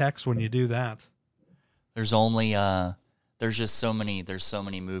a text when you do that. There's only there's just so many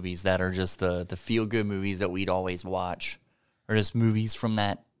movies that are just the feel good movies that we'd always watch, or just movies from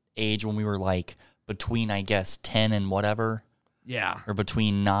that age when we were like between, I guess, 10 and whatever. Yeah. Or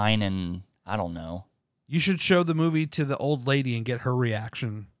between 9 and I don't know. You should show the movie to the old lady and get her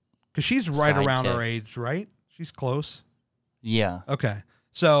reaction. Because she's right around our age, right? She's close. Yeah. Okay.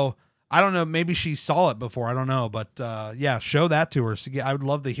 So, I don't know. Maybe she saw it before. I don't know. But, yeah, show that to her. So, I would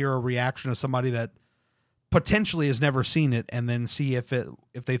love to hear a reaction of somebody that potentially has never seen it, and then see if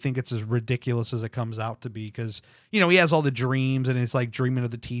they think it's as ridiculous as it comes out to be. Because, he has all the dreams, and it's like dreaming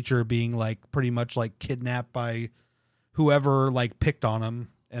of the teacher being like pretty much like kidnapped by whoever like picked on him.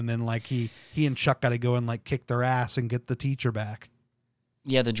 And then, like, he and Chuck got to go and, like, kick their ass and get the teacher back.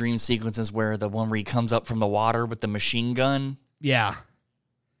 Yeah, the dream sequences where the one where he comes up from the water with the machine gun. Yeah.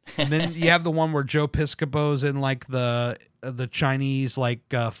 And then you have the one where Joe Piscopo's in, like, the Chinese, like,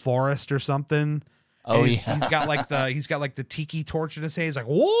 forest or something. Oh, yeah. He's got the tiki torch in his hand. He's like,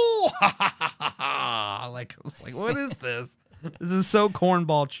 whoa! Like, I was like, what is this? This is so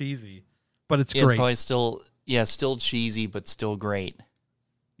cornball cheesy. But it's great. It's probably still cheesy, but still great.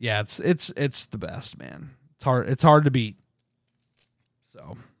 Yeah, it's the best, man. It's hard to beat.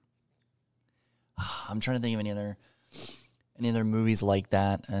 So I'm trying to think of any other movies like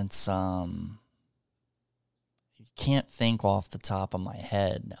that. It's can't think off the top of my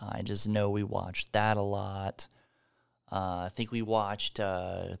head. I just know we watched that a lot. I think we watched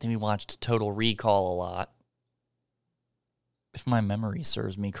Total Recall a lot, if my memory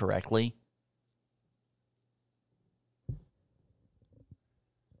serves me correctly.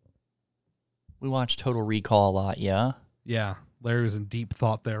 We watched Total Recall a lot, yeah? Yeah. Larry was in deep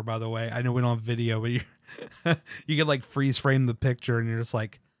thought there, by the way. I know we don't have video, but you can like freeze frame the picture and you're just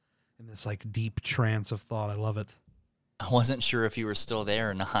like in this like deep trance of thought. I love it. I wasn't sure if you were still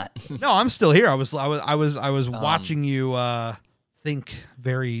there or not. No, I'm still here. I was watching you think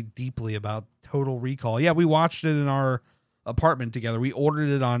very deeply about Total Recall. Yeah, we watched it in our apartment together. We ordered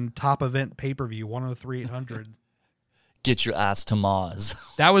it on Top Event Pay-Per-View 103-800. Get your ass to Moz.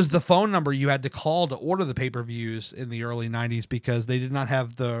 That was the phone number you had to call to order the pay-per-views in the early 90s because they did not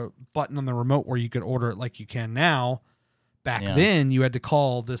have the button on the remote where you could order it like you can now. Back then, you had to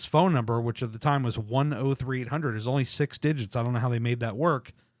call this phone number, which at the time was 103-800. It's only 6 digits. I don't know how they made that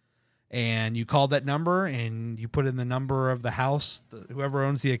work. And you called that number, and you put in the number of the house, whoever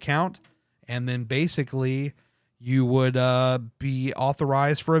owns the account, and then basically you would be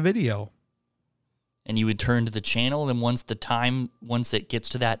authorized for a video. And you would turn to the channel, and once it gets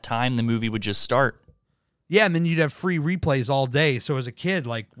to that time, the movie would just start. Yeah, and then you'd have free replays all day. So as a kid,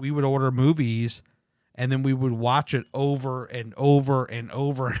 like, we would order movies, and then we would watch it over and over and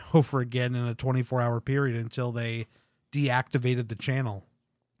over and over again in a 24-hour period until they deactivated the channel.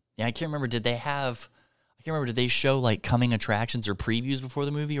 Yeah, I can't remember. Did they show like coming attractions or previews before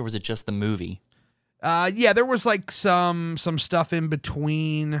the movie, or was it just the movie? Yeah, there was like some stuff in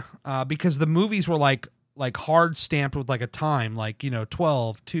between because the movies were like hard stamped with like a time, like,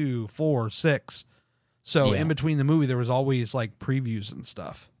 12, 2, 4, 6. So in between the movie, there was always like previews and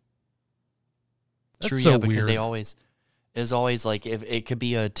stuff. True, so yeah, because weird. it's always like if it could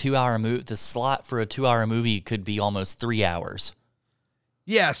be a 2-hour movie, the slot for a 2-hour movie could be almost 3 hours.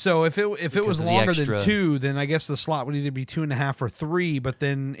 Yeah, so if it was longer than 2, then I guess the slot would either be 2.5 or 3. But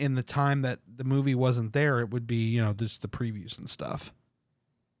then in the time that the movie wasn't there, it would be just the previews and stuff.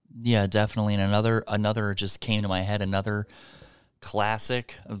 Yeah, definitely. And another just came to my head. Another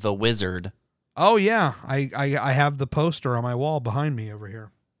classic, The Wizard. Oh yeah, I have the poster on my wall behind me over here.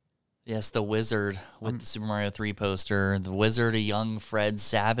 Yes, The Wizard with the Super Mario 3 poster. The Wizard, a young Fred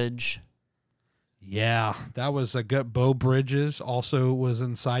Savage. Yeah, that was a good. Beau Bridges also was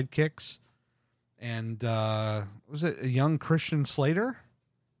in Sidekicks. And was it a young Christian Slater?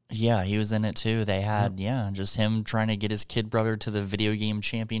 Yeah, he was in it too. They had, just him trying to get his kid brother to the video game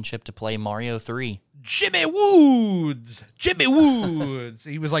championship to play Mario 3. Jimmy Woods!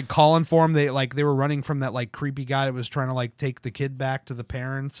 He was like calling for him. They were running from that like creepy guy that was trying to like take the kid back to the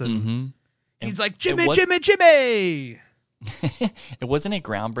parents. And he's like, Jimmy! It wasn't it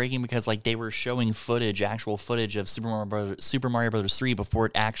groundbreaking because like they were showing actual footage of Super Mario Brothers 3 before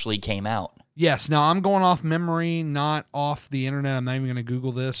it actually came out. Yes. Now I'm going off memory, not off the internet. I'm not even going to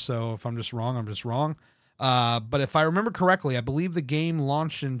Google this. So if I'm just wrong, I'm just wrong. But if I remember correctly, I believe the game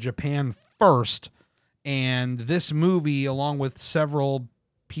launched in Japan first, and this movie, along with several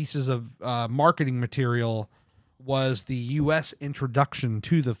pieces of marketing material, was the U.S. introduction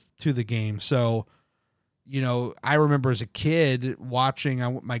to the game. So, I remember as a kid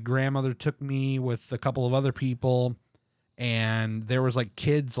watching. My grandmother took me with a couple of other people, and there was like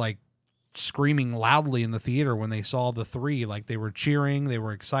kids like screaming loudly in the theater when they saw the 3. Like they were cheering, they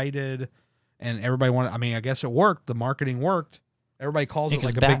were excited, and everybody wanted. I mean, I guess it worked. The marketing worked. Everybody calls it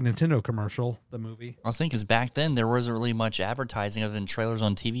like a big Nintendo commercial, the movie. I was thinking, because back then there wasn't really much advertising other than trailers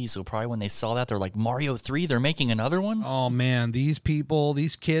on TV, so probably when they saw that, they're like, Mario 3, they're making another one? Oh, man, these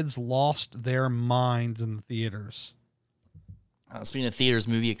kids lost their minds in the theaters. Speaking of theaters,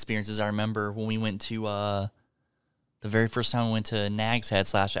 movie experiences, I remember when we went to, the very first time we went to Nag's Head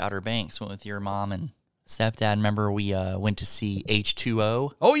 / Outer Banks, went with your mom and stepdad. Remember we went to see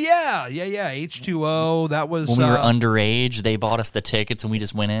H2O? Oh, yeah. H2O. That was... When we were underage, they bought us the tickets and we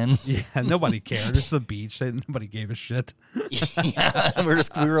just went in. Yeah, nobody cared. It's the beach. Nobody gave a shit. Yeah,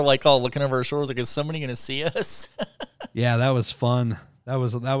 we were like all looking over our shoulders like, is somebody going to see us? Yeah, that was fun. That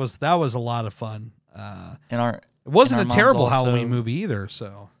was a lot of fun. It wasn't a terrible Halloween movie either,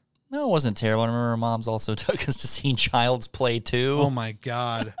 so... No, it wasn't terrible. I remember our moms also took us to see Child's Play 2. Oh, my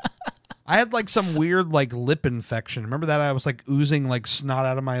God. I had like some weird like lip infection. Remember that? I was like oozing like snot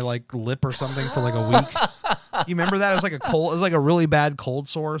out of my like lip or something for like a week. You remember that? It was like a really bad cold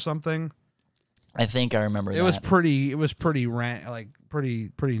sore or something. I think I remember that. It was pretty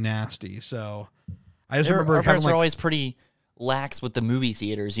nasty. So I just remember our parents were always pretty lax with the movie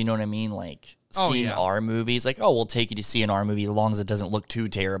theaters. You know what I mean? Like seeing our movies, like, oh, we'll take you to see an R movie as long as it doesn't look too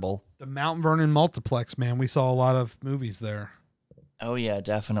terrible. The Mount Vernon Multiplex, man. We saw a lot of movies there. Oh yeah,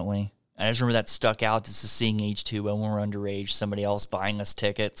 definitely. I just remember that stuck out. This is seeing H2O when we were underage, somebody else buying us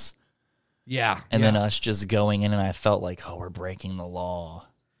tickets. Yeah. And then us just going in, and I felt like, oh, we're breaking the law.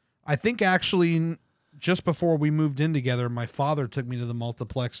 I think actually just before we moved in together, my father took me to the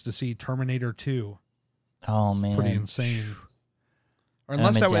multiplex to see Terminator 2. Oh, man. Pretty insane. Or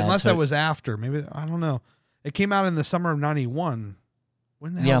unless that was after. Maybe, I don't know. It came out in the summer of 91.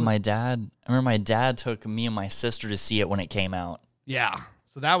 When the hell? Yeah, I remember my dad took me and my sister to see it when it came out. Yeah.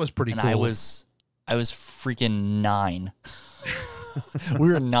 So that was pretty cool. I was freaking 9.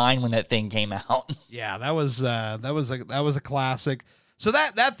 We were 9 when that thing came out. Yeah, that was a classic. So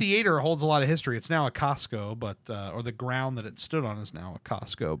that theater holds a lot of history. It's now a Costco, but or the ground that it stood on is now a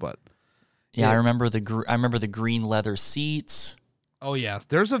Costco. But Yeah, I remember the green leather seats. oh yeah,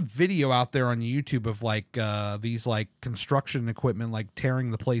 there's a video out there on YouTube of like these like construction equipment like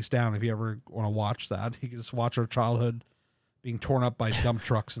tearing the place down. If you ever want to watch that, you can just watch our childhood being torn up by dump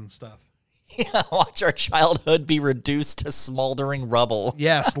trucks and stuff. Yeah, watch our childhood be reduced to smoldering rubble.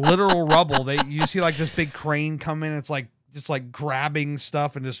 Yes, literal rubble. You see like this big crane come in. It's like just like grabbing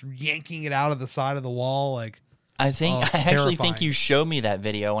stuff and just yanking it out of the side of the wall. Like I actually terrifying. think you showed me that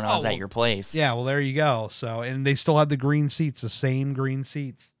video when I was at your place. Yeah, well, there you go. So, and they still have the green seats, the same green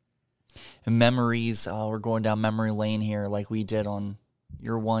seats. And memories. We're going down memory lane here, like we did on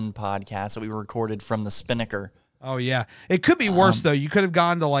your one podcast that we recorded from the Spinnaker. Oh yeah, it could be worse though. You could have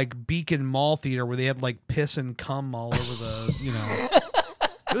gone to like Beacon Mall Theater where they had like piss and cum all over the, you know.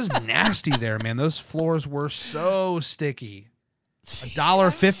 It was nasty there, man. Those floors were so sticky.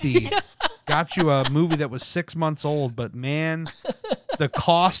 $1.50 got you a movie that was 6 months old, but man, the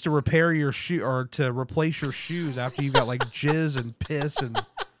cost to repair your shoe or to replace your shoes after you got like jizz and piss and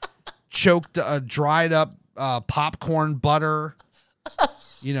choked, dried up popcorn butter,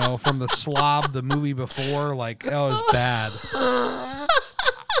 you know, from the slob the movie before, like that was bad.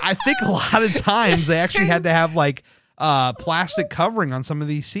 I think a lot of times they actually had to have like plastic covering on some of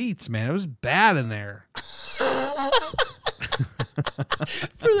these seats, man. It was bad in there.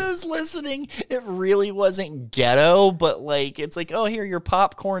 For those listening, it really wasn't ghetto, but like it's like, oh, here your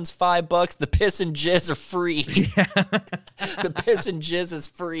popcorn's $5. The piss and jizz are free. Yeah. The piss and jizz is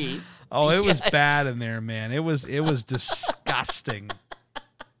free. Oh, it was bad in there, man. It was disgusting.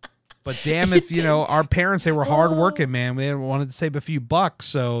 But damn, if you know our parents, they were hard working, man. They wanted to save a few bucks,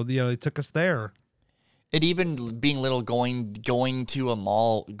 so you know they took us there. It even being little, going to a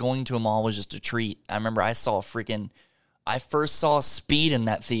mall was just a treat. I remember I first saw Speed in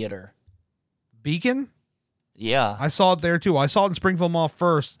that theater. Beacon? Yeah. I saw it there too. I saw it in Springfield Mall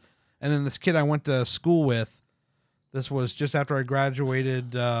first, and then this kid I went to school with, this was just after I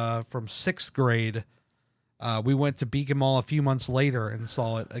graduated from 6th grade. We went to Beacon Mall a few months later and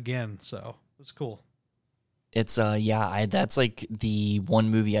saw it again, so it was cool. It's that's like the one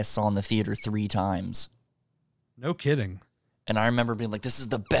movie I saw in the theater 3 times. No kidding. And I remember being like, this is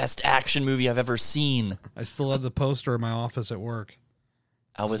the best action movie I've ever seen. I still have the poster in my office at work.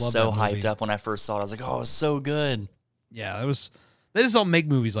 I was so hyped up when I first saw it. I was like, oh, it was so good. Yeah, they just don't make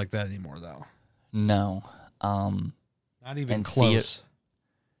movies like that anymore, though. No. Not even close.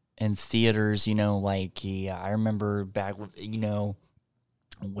 In theaters, you know, like, yeah, I remember back, you know,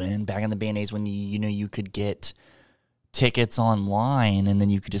 back in the band days when, you could get tickets online and then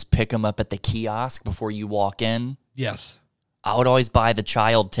you could just pick them up at the kiosk before you walk in. Yes. I would always buy the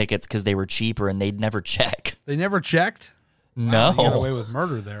child tickets because they were cheaper and they'd never check. They never checked? No. Wow, you got away with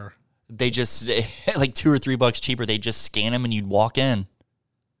murder there. They just, like $2 or $3 cheaper, they just scan them and you'd walk in.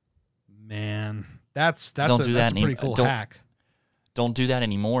 Man, that's a pretty cool hack. Don't do that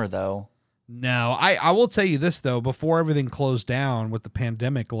anymore, though. No, I will tell you this, though. Before everything closed down with the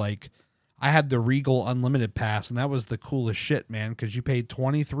pandemic, like, I had the Regal Unlimited Pass, and that was the coolest shit, man, because you paid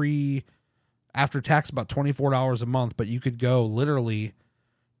 $23 after tax, about $24 a month, but you could go literally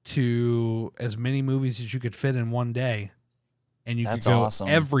to as many movies as you could fit in one day, and you could go awesome.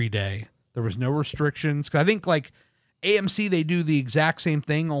 Every day. There was no restrictions. 'Cause I think like AMC, they do the exact same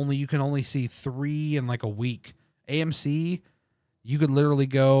thing, only you can only see 3 in like a week. AMC, you could literally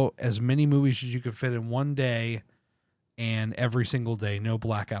go as many movies as you could fit in one day, and every single day, no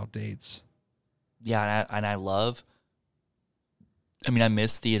blackout dates. Yeah, and I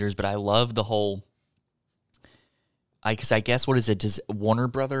miss theaters, but I love the whole. Because I guess what is it? Does Warner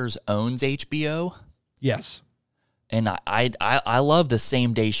Brothers owns HBO? Yes. And I love the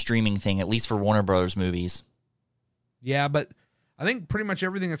same day streaming thing, at least for Warner Brothers movies. Yeah, but I think pretty much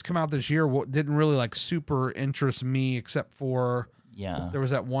everything that's come out this year didn't really like super interest me, except for there was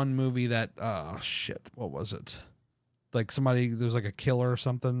that one movie that what was it? Like there was like a killer or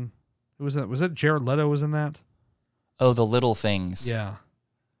something. Who was that? Was it Jared Leto was in that? Oh, The Little Things. Yeah.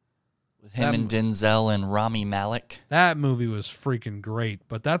 With him and Denzel and Rami Malek. That movie was freaking great,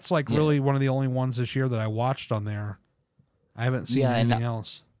 but that's like really one of the only ones this year that I watched on there. I haven't seen anything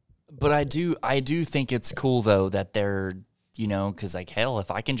else. But I do think it's cool though that they're, because like hell,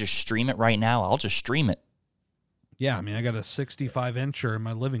 if I can just stream it right now, I'll just stream it. Yeah, I mean, I got a 65-incher in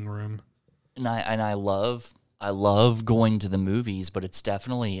my living room, and I love going to the movies, but it's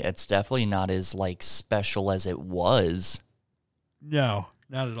definitely not as like special as it was. No,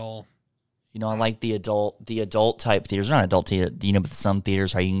 not at all. I like the adult type theaters. Not adult theater, but some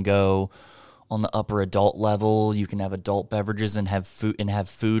theaters how you can go on the upper adult level. You can have adult beverages and have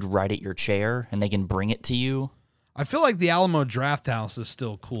food right at your chair, and they can bring it to you. I feel like the Alamo Draft House is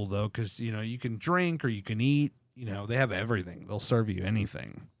still cool though, because you can drink or you can eat. They have everything. They'll serve you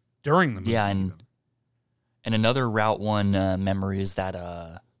anything during the movie. Yeah, and another Route 1 memory is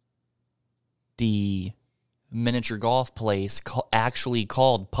that the miniature golf place actually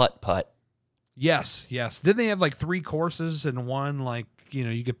called Putt Putt. Yes. Didn't they have like 3 courses and one like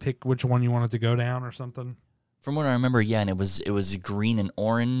you could pick which one you wanted to go down or something? From what I remember, yeah, and it was green and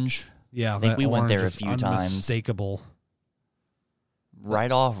orange. Yeah, I think we went there a few times. Unmistakable.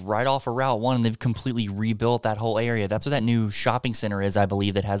 Right off of Route 1, and they've completely rebuilt that whole area. That's what that new shopping center is, I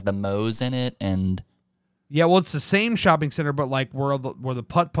believe, that has the Moe's in it. And yeah, well, it's the same shopping center, but like where the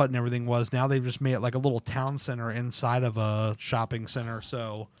Putt Putt and everything was, now they've just made it like a little town center inside of a shopping center.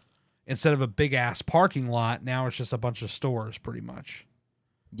 So instead of a big ass parking lot, now it's just a bunch of stores, pretty much.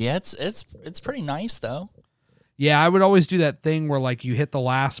 Yeah, it's pretty nice though. Yeah, I would always do that thing where like you hit the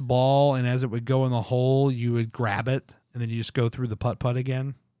last ball, and as it would go in the hole, you would grab it. And then you just go through the putt-putt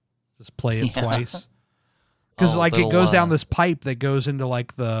again. Just play it twice. Because like it goes down this pipe that goes into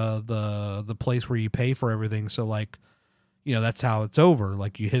like the place where you pay for everything. So like, that's how it's over.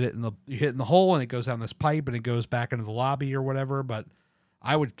 Like you hit in the hole and it goes down this pipe and it goes back into the lobby or whatever. But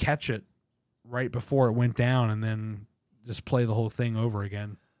I would catch it right before it went down and then just play the whole thing over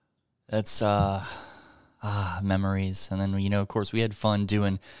again. That's memories. And then of course we had fun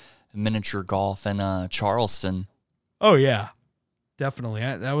doing miniature golf in Charleston. Oh, yeah, definitely.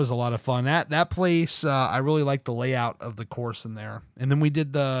 That was a lot of fun. That place, I really liked the layout of the course in there. And then we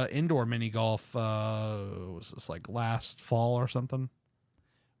did the indoor mini golf, was this like last fall or something?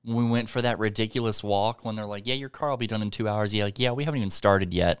 We went for that ridiculous walk when they're like, yeah, your car will be done in 2 hours. Yeah, like, yeah, we haven't even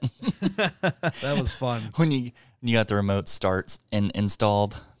started yet. That was fun. When you got the remote starts and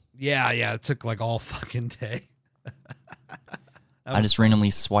installed. Yeah, it took like all fucking day. I just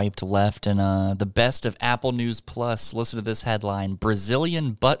randomly swiped left, and the best of Apple News Plus. Listen to this headline.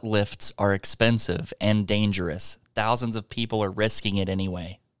 Brazilian butt lifts are expensive and dangerous. Thousands of people are risking it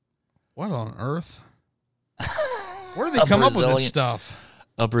anyway. What on earth? Where do they come up with this stuff?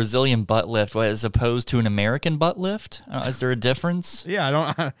 A Brazilian butt lift, as opposed to an American butt lift? Is there a difference?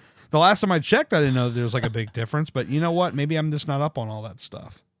 Yeah, the last time I checked, I didn't know there was like a big difference, but you know what? Maybe I'm just not up on all that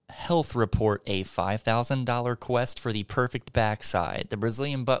stuff. Health report a $5,000 quest for the perfect backside. The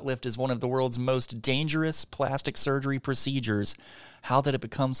Brazilian butt lift is one of the world's most dangerous plastic surgery procedures. How did it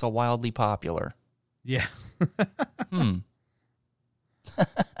become so wildly popular? Yeah. You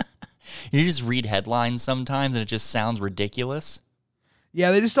just read headlines sometimes and it just sounds ridiculous.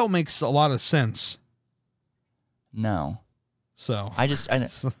 Yeah, they just don't make a lot of sense. No. So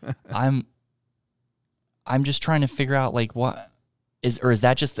I'm just trying to figure out like what. Is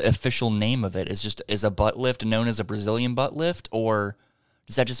that just the official name of it? Is a butt lift known as a Brazilian butt lift, or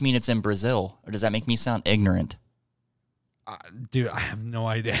does that just mean it's in Brazil, or does that make me sound ignorant? Dude, I have no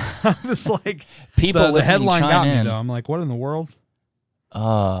idea. I'm just like people. The headline got me though. I'm like, what in the world?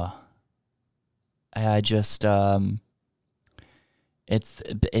 I just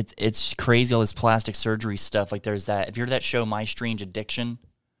it's crazy, all this plastic surgery stuff. Like there's that. Have you heard that show My Strange Addiction?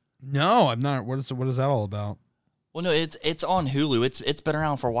 No, I'm not. What is that all about? Well, no, it's on Hulu. It's been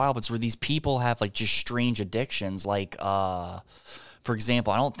around for a while, but it's where these people have like just strange addictions. Like, for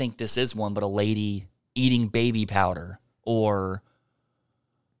example, I don't think this is one, but a lady eating baby powder, or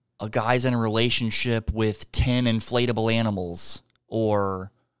a guy's in a relationship with 10 inflatable animals, or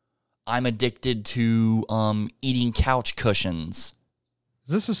I'm addicted to eating couch cushions.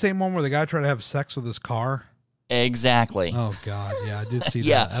 Is this the same one where the guy tried to have sex with his car? Exactly. Oh God, yeah, I did see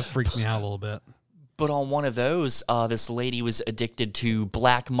Yeah. that. That freaked me out a little bit. But on one of those, this lady was addicted to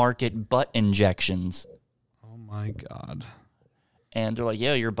black market butt injections. Oh, my God. And they're like,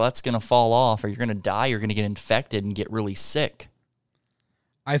 yeah, your butt's going to fall off, or you're going to die, you're going to get infected and get really sick.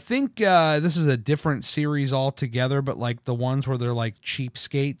 I think this is a different series altogether, but like the ones where they're like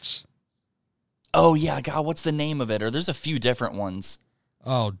cheapskates. Oh, yeah, God, what's the name of it? Or there's a few different ones.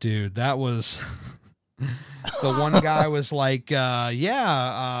 Oh, dude, that was... the one guy was like,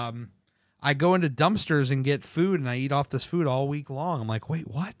 I go into dumpsters and get food, and I eat off this food all week long. I'm like, wait,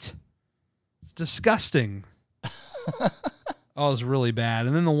 what? It's disgusting. Oh, it was really bad.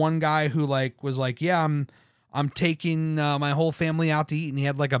 And then the one guy who like was like, yeah, I'm taking my whole family out to eat, and he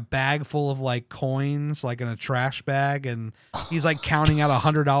had like a bag full of like coins, like in a trash bag, and he's like counting out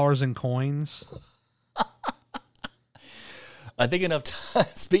 $100 in coins. I think enough.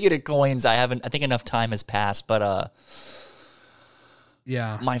 Speaking of coins, I think enough time has passed, but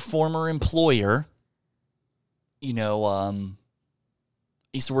Yeah. My former employer,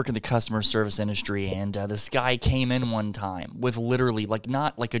 used to work in the customer service industry, and this guy came in one time with literally, like,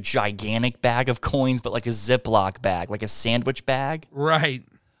 not like a gigantic bag of coins, but like a Ziploc bag, like a sandwich bag. Right.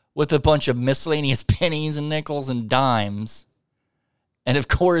 With a bunch of miscellaneous pennies and nickels and dimes. And of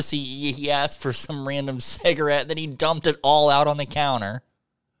course, he asked for some random cigarette, then he dumped it all out on the counter.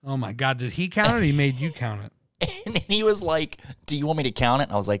 Oh my God. Did he count it or he made you count it? And he was like, "Do you want me to count it?"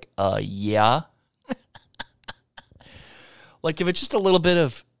 And I was like, yeah. Like, if it's a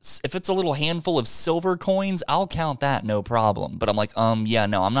little handful of silver coins, I'll count that, no problem. But I'm like, yeah,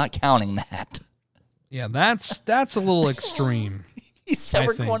 no, I'm not counting that. Yeah, that's a little extreme. He said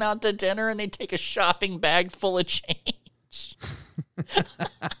we're going out to dinner and they take a shopping bag full of change.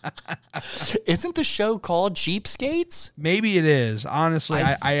 Isn't the show called Cheapskates? Maybe it is. Honestly,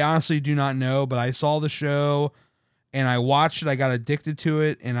 I honestly do not know, but I saw the show and I watched it. I got addicted to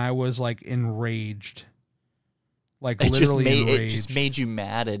it and I was like enraged. Like literally enraged. It just made you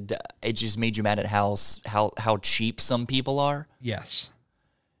mad at how cheap some people are. Yes.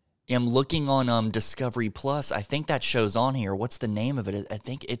 I'm looking on Discovery Plus. I think that show's on here. What's the name of it? I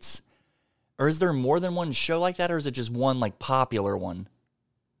think it's, or is there more than one show like that, or is it just one like popular one?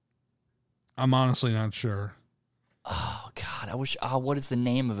 I'm honestly not sure. Oh God, I wish. What is the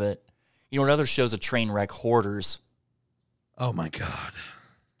name of it? You know, another show's a train wreck, Hoarders. Oh my God.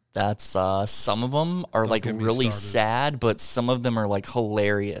 That's some of them are like really sad, but some of them are like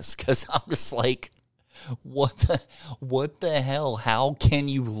hilarious because I'm just like, what the hell? How can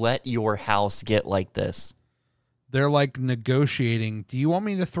you let your house get like this? They're like negotiating. Do you want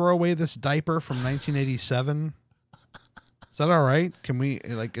me to throw away this diaper from 1987? Is that all right? Can we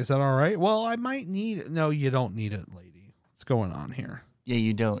is that all right? Well, I might need it. No, you don't need it, lady. What's going on here? Yeah,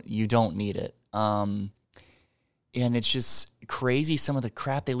 you don't need it. And it's just crazy some of the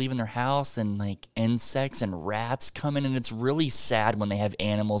crap they leave in their house, and like insects and rats come in, and it's really sad when they have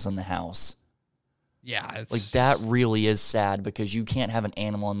animals in the house. Yeah. It's like that really is sad because you can't have an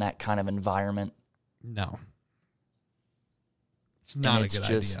animal in that kind of environment. No. It's not a good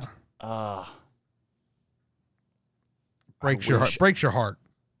idea. Breaks your heart.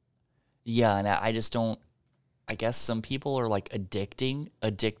 Yeah, and I just don't. I guess some people are like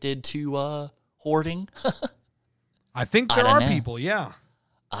addicted to hoarding. I think there are people, yeah.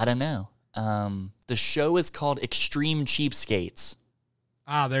 I don't know. The show is called Extreme Cheapskates.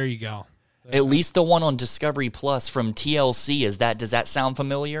 Ah, there you go. At least the one on Discovery Plus from TLC, does that sound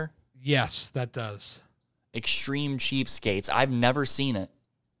familiar? Yes, that does. Extreme Cheapskates. I've never seen it.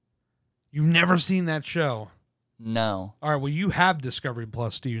 You've never seen that show? No. All right, well, you have Discovery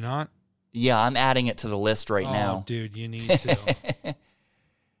Plus, do you not? Yeah, I'm adding it to the list right now. Oh, dude, you need to.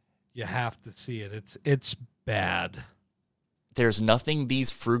 You have to see it. It's bad. There's nothing these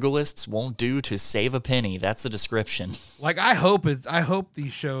frugalists won't do to save a penny. That's the description. Like, I hope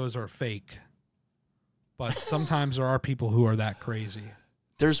these shows are fake. But sometimes there are people who are that crazy.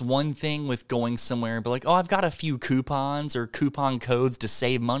 There's one thing with going somewhere and be like, oh, I've got a few coupons or coupon codes to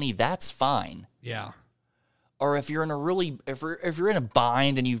save money. That's fine. Yeah. Or if you're in if you're in a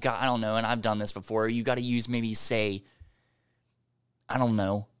bind and you've got, I don't know, and I've done this before, you got to use maybe, say, I don't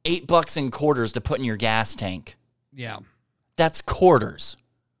know, $8 in quarters to put in your gas tank. Yeah. That's quarters.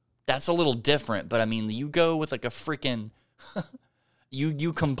 That's a little different, but I mean, you go with like a freaking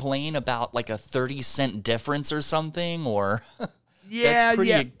you complain about like a 30-cent difference or something, or yeah,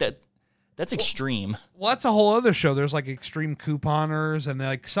 that's extreme. Well, that's a whole other show. There's like extreme couponers, and they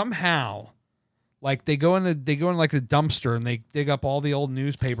like somehow like they go in like the dumpster and they dig up all the old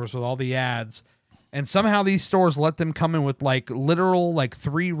newspapers with all the ads. And somehow these stores let them come in with like literal like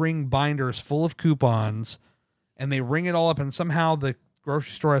 3-ring binders full of coupons, and they ring it all up, and somehow the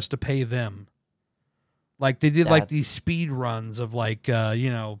grocery store has to pay them. Like they did like these speed runs of like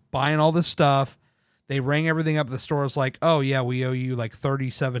buying all this stuff. They rang everything up. The store's like, oh yeah, we owe you like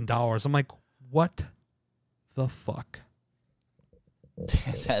 $37. I'm like, what the fuck?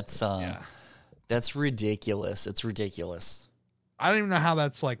 That's ridiculous. It's ridiculous. I don't even know how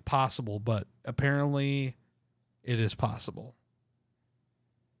that's like possible, but apparently it is possible.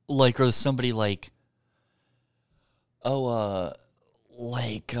 Like, or somebody like, for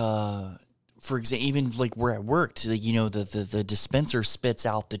example, even like where I worked, the dispenser spits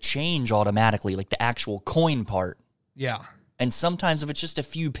out the change automatically, like the actual coin part. Yeah. And sometimes if it's just a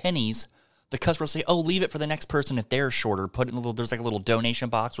few pennies, the customer will say, oh, leave it for the next person if they're shorter. Put in there's like a little donation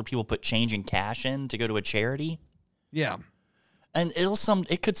box where people put change and cash in to go to a charity. Yeah. And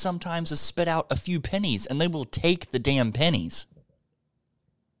it could sometimes spit out a few pennies, and they will take the damn pennies.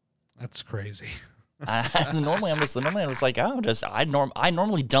 That's crazy. Normally I'm just like, I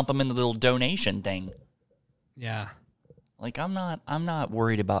normally dump them in the little donation thing. Yeah. Like I'm not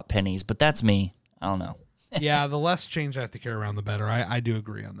worried about pennies, but that's me. I don't know. Yeah, the less change I have to carry around, the better. I do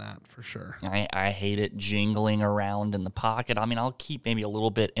agree on that for sure. I hate it jingling around in the pocket. I mean, I'll keep maybe a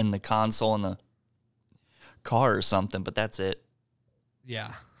little bit in the console in the car or something, but that's it.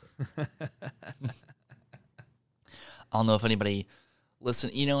 Yeah. I don't know if anybody listen,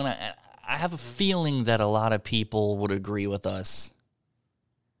 and I have a feeling that a lot of people would agree with us.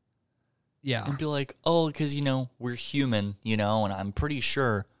 Yeah. And be like, oh, because, we're human, and I'm pretty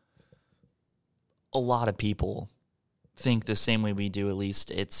sure a lot of people think the same way we do. At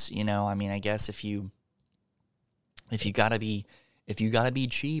least it's, I guess if you gotta be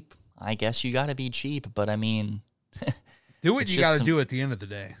cheap, I guess you gotta be cheap. But I mean, do what you gotta do at the end of the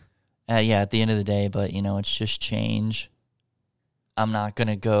day. Yeah, at the end of the day. But it's just change. I'm not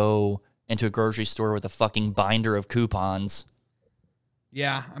gonna go into a grocery store with a fucking binder of coupons.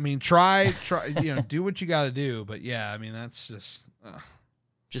 Yeah, I mean, try, do what you gotta do. But yeah, I mean, that's just.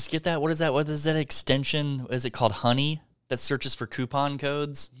 Just get that. What is that? What is that extension? Is it called Honey that searches for coupon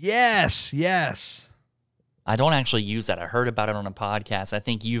codes? Yes. I don't actually use that. I heard about it on a podcast. I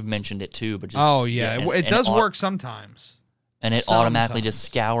think you've mentioned it too. But just, it does work sometimes. And it automatically just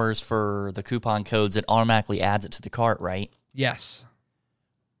scours for the coupon codes. It automatically adds it to the cart, right? Yes.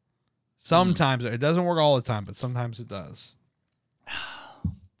 Sometimes it doesn't work all the time, but sometimes it does.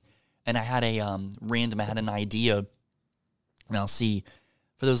 And I had an idea. And I'll see.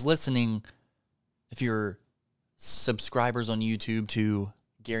 For those listening, if you're subscribers on YouTube to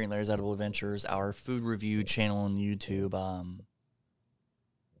Gary and Larry's Edible Adventures, our food review channel on YouTube,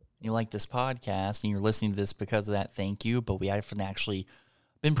 you like this podcast and you're listening to this because of that, thank you. But we haven't actually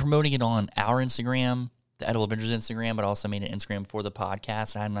been promoting it on our Instagram, the Edible Adventures Instagram, but also made an Instagram for the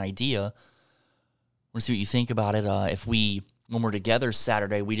podcast. I had an idea. I want to see what you think about it. If when we're together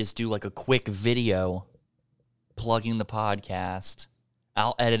Saturday, we just do like a quick video plugging the podcast.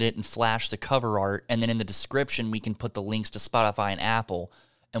 I'll edit it and flash the cover art, and then in the description, we can put the links to Spotify and Apple,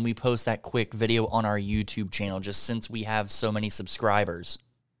 and we post that quick video on our YouTube channel just since we have so many subscribers.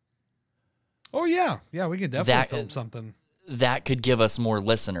 Oh, yeah. Yeah, we could definitely film something. That could give us more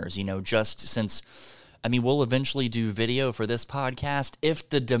listeners, just since, we'll eventually do video for this podcast if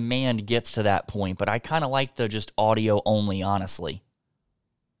the demand gets to that point, but I kind of like the just audio only, honestly.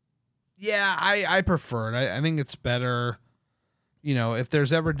 Yeah, I prefer it. I think it's better. If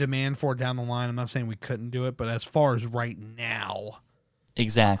there's ever demand for it down the line, I'm not saying we couldn't do it, but as far as right now,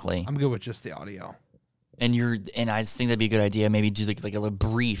 exactly, I'm good with just the audio. And I just think that'd be a good idea. Maybe do like a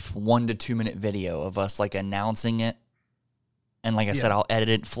brief 1 to 2 minute video of us like announcing it. And like I said, I'll edit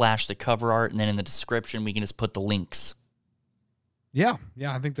it, flash the cover art, and then in the description we can just put the links. Yeah,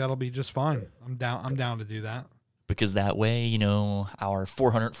 I think that'll be just fine. I'm down to do that. Because that way, our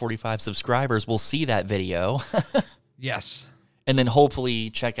 445 subscribers will see that video. Yes. And then hopefully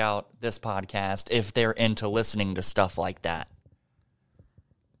check out this podcast if they're into listening to stuff like that.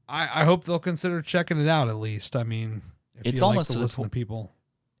 I hope they'll consider checking it out at least. I mean, if it's you almost like to listen to people.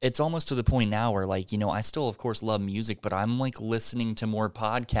 It's almost to the point now where, like, I still, of course, love music, but I'm, like, listening to more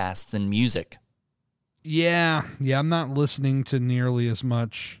podcasts than music. Yeah, I'm not listening to nearly as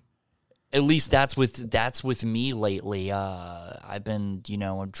much. At least that's with me lately. I've been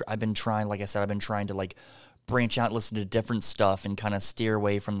trying, like I said, to, like, branch out and listen to different stuff and kind of steer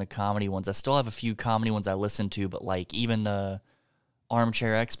away from the comedy ones. I still have a few comedy ones I listen to, but, like, even the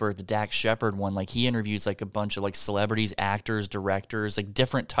Armchair Expert, the Dax Shepard one, like, he interviews like a bunch of like celebrities, actors, directors, like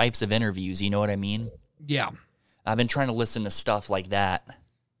different types of interviews, you know what I mean? Yeah. I've been trying to listen to stuff like that.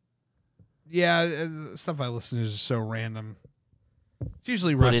 Yeah, stuff I listen to is so random. It's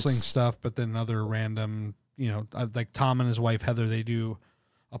usually wrestling stuff, but then other random, like Tom and his wife Heather, they do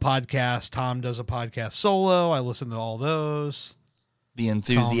a podcast. Tom does a podcast solo. I listen to all those. The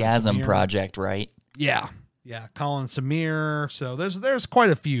Enthusiasm Project, right? Yeah. Yeah, Colin Samir. So there's quite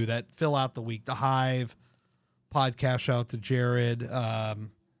a few that fill out the week. The Hive podcast, shout out to Jared.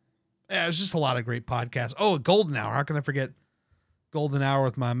 It's just a lot of great podcasts. Oh, Golden Hour. How can I forget Golden Hour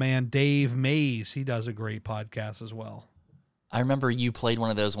with my man Dave Mays? He does a great podcast as well. I remember you played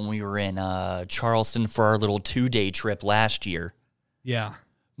one of those when we were in Charleston for our little 2-day trip last year. Yeah.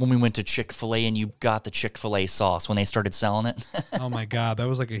 When we went to Chick-fil-A and you got the Chick-fil-A sauce when they started selling it. Oh, my God. That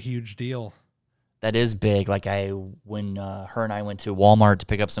was like a huge deal. That is big. Like when her and I went to Walmart to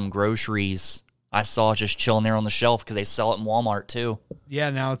pick up some groceries, I saw it just chilling there on the shelf because they sell it in Walmart too.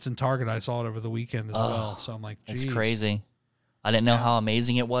 Yeah, now it's in Target. I saw it over the weekend as well. So I'm like, geez. It's crazy. I didn't know how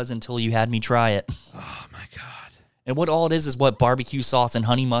amazing it was until you had me try it. Oh my God. And what all it is what barbecue sauce and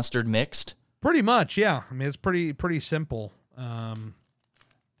honey mustard mixed. Pretty much, yeah. I mean, it's pretty simple. So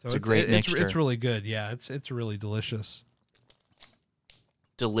it's a great mixture. It's really good. Yeah, it's really delicious.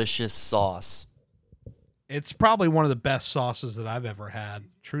 Delicious sauce. It's probably one of the best sauces that I've ever had,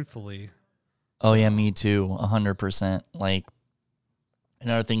 truthfully. Oh yeah, me too, 100%. Like,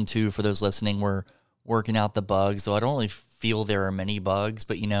 another thing too, for those listening, we're working out the bugs, though I don't really feel there are many bugs,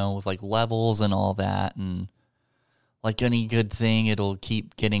 but with like levels and all that, and like any good thing, it'll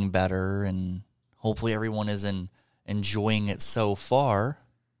keep getting better, and hopefully everyone is enjoying it so far.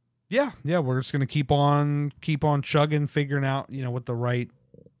 Yeah, we're just gonna keep on chugging, figuring out what the right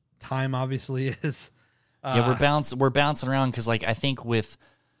time obviously is. Yeah, we're bouncing around because like I think with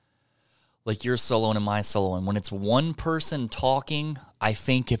like your soloing and my soloing, when it's one person talking, I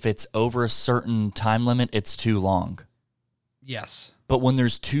think if it's over a certain time limit, it's too long. Yes. But when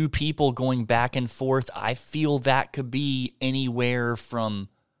there's two people going back and forth, I feel that could be anywhere from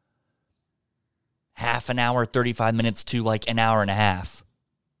half an hour, 35 minutes to like an hour and a half.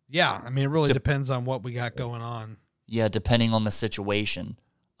 Yeah, I mean, it really depends on what we got going on. Yeah, depending on the situation.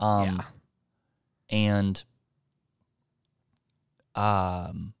 And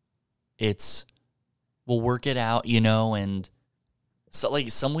we'll work it out, and so like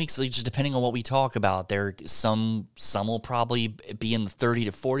some weeks, like, just depending on what we talk about, some will probably be in the 30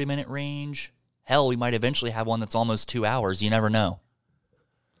 to 40 minute range. Hell, we might eventually have one that's almost 2 hours. You never know.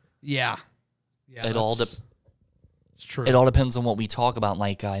 Yeah. It's true. It all depends on what we talk about.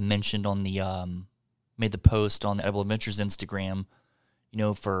 Like I mentioned on the made the post on the Edible Adventures Instagram,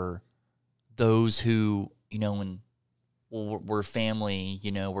 for those who, and we're family,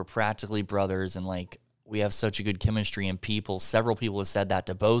 we're practically brothers, and like we have such a good chemistry, and several people have said that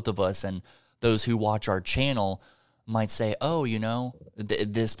to both of us, and those who watch our channel might say, oh,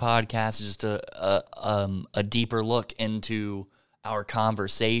 this podcast is just a deeper look into our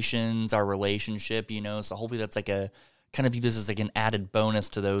conversations, our relationship, so hopefully that's like a kind of view this as like an added bonus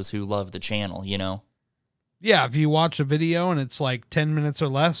to those who love the channel, Yeah, if you watch a video and it's like 10 minutes or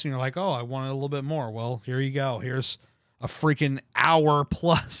less, and you're like, oh, I wanted a little bit more. Well, here you go. Here's a freaking hour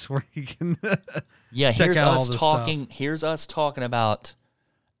plus where you can yeah, check here's out us all this talking. stuff. Here's us talking about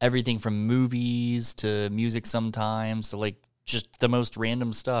everything from movies to music sometimes to like just the most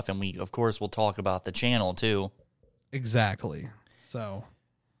random stuff. And we, of course, will talk about the channel too. Exactly. So,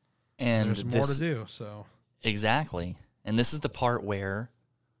 and there's more to do. So exactly. And this is the part where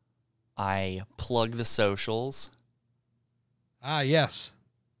I plug the socials. Yes.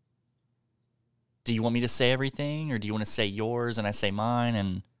 Do you want me to say everything, or do you want to say yours and I say mine?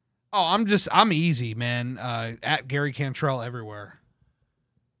 And I'm easy, man. At Gary Cantrell everywhere.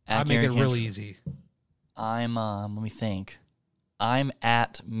 I make it really easy. I'm let me think. I'm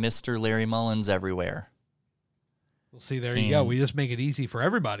at Mr. Larry Mullins everywhere. Well, see, there you go. We just make it easy for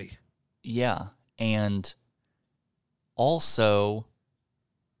everybody. Yeah, and also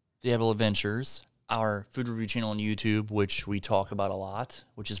the Edible Adventures, our food review channel on YouTube, which we talk about a lot,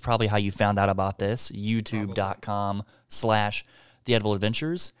 which is probably how you found out about this, youtube.com/The Edible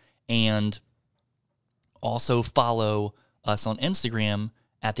Adventures. And also follow us on Instagram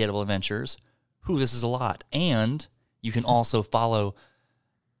at The Edible Adventures. This is a lot. And you can also follow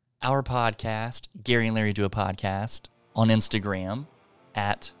our podcast, Gary and Larry Do a Podcast, on Instagram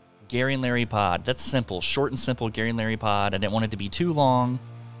at Gary and Larry Pod. That's simple, short and simple, Gary and Larry Pod. I didn't want it to be too long.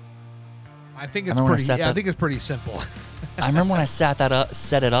 I think it's pretty simple. I remember when I set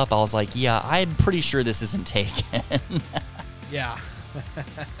it up, I was like, yeah, I'm pretty sure this isn't taken. Yeah.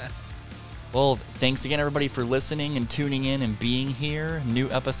 Well, thanks again, everybody, for listening and tuning in and being here. New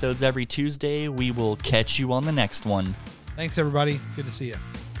episodes every Tuesday. We will catch you on the next one. Thanks, everybody. Good to see you.